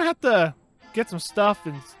 Well, we're going to have to get some stuff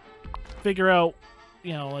and figure out,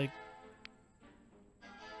 you know, like,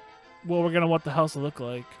 what we're going to want the house to look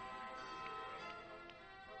like.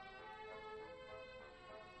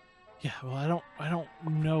 Yeah, well, I don't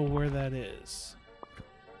know where that is.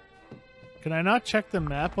 Can I not check the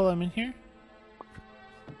map while I'm in here?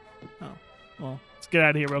 Oh, well, let's get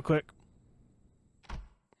out of here real quick.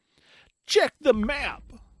 Check the map!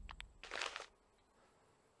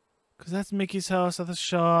 Because that's Mickey's house, that's the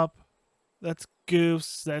shop. That's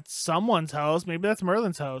Goof's, that's someone's house. Maybe that's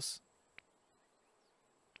Merlin's house.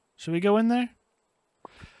 Should we go in there?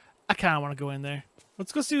 I kind of want to go in there.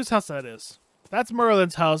 Let's go see whose house that is. That's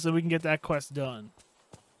Merlin's house, and we can get that quest done.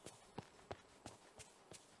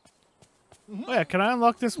 Oh yeah, can I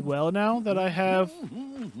unlock this well now that I have,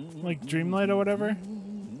 like, Dreamlight or whatever?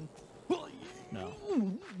 No.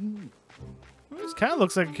 This kind of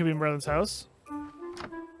looks like it could be Merlin's house.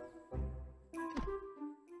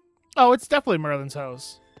 Oh, it's definitely Merlin's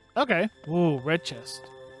house. Okay. Ooh, red chest.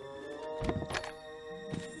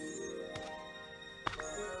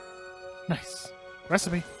 Nice.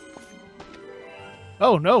 Recipe.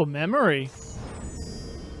 Oh no, memory.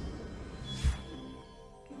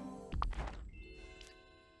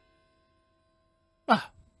 Ah.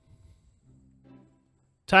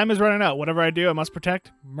 Time is running out. Whatever I do, I must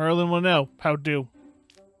protect. Merlin will know how to do.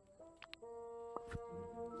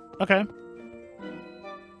 Okay.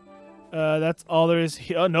 That's all there is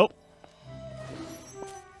here. Oh, nope.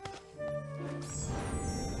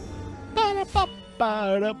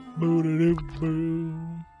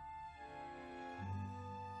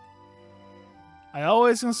 I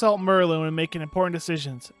always consult Merlin when making important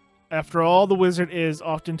decisions. After all, the wizard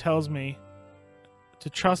often tells me to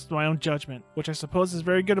trust my own judgment, which I suppose is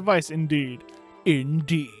very good advice indeed.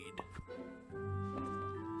 Indeed.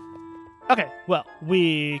 Okay, well,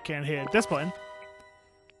 we can hit this button.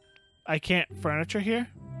 I can't furniture here?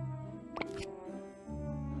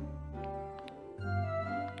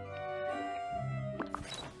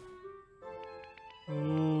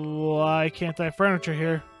 Why can't I furniture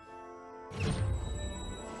here?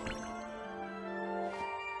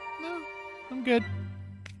 No, I'm good.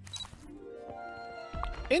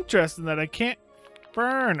 Interesting that I can't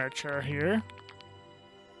furniture here.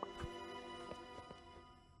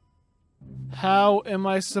 How am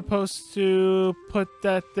I supposed to put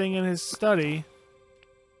that thing in his study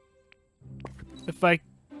if I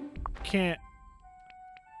can't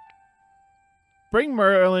bring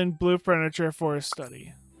Merlin blue furniture for his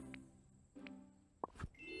study?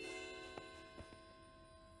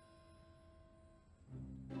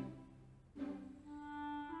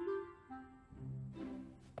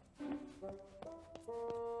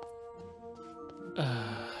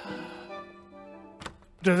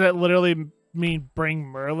 Does that literally mean bring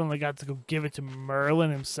Merlin? Like I have to go give it to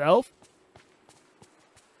Merlin himself?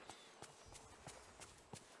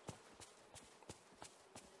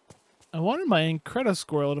 I wanted my Incredi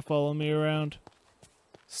Squirrel to follow me around.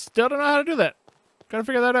 Still don't know how to do that. Gotta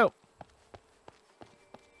figure that out.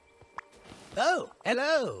 Oh,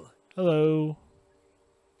 hello. Hello.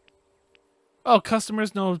 Oh,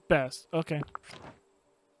 customers know best. Okay.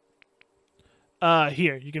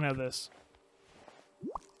 Here, you can have this.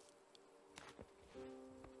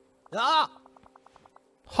 Ah!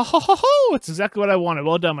 Ho ho ho ho! It's exactly what I wanted.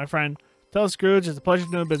 Well done, my friend. Tell Scrooge it's a pleasure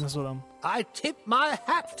doing business with him. I tip my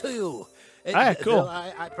hat to you. Ah, cool. Though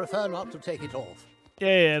I prefer not to take it off.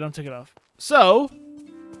 Yeah, don't take it off. So,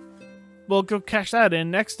 we'll go cash that in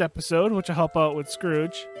next episode, which will help out with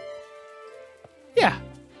Scrooge. Yeah,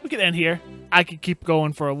 we can end here. I could keep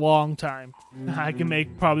going for a long time. I can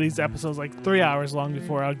make probably these episodes like 3 hours long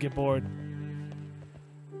before I'll get bored.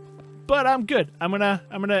 But I'm good. I'm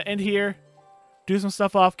gonna end here, do some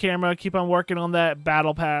stuff off camera, keep on working on that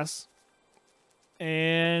battle pass,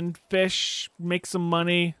 and fish, make some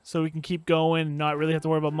money so we can keep going and not really have to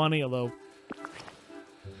worry about money. Although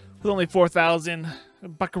with only 4,000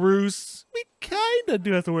 buckaroos, we kinda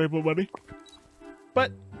do have to worry about money.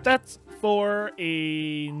 But that's for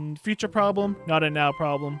a future problem, not a now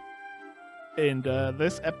problem. And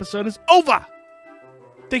this episode is over.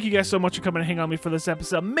 Thank you guys so much for coming and hanging on me for this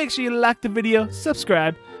episode. Make sure you like the video,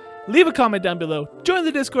 subscribe, leave a comment down below, join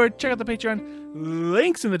the Discord, check out the Patreon,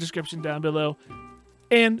 links in the description down below.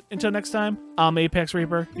 And until next time, I'm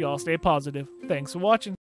ApexReaper. Y'all stay positive. Thanks for watching.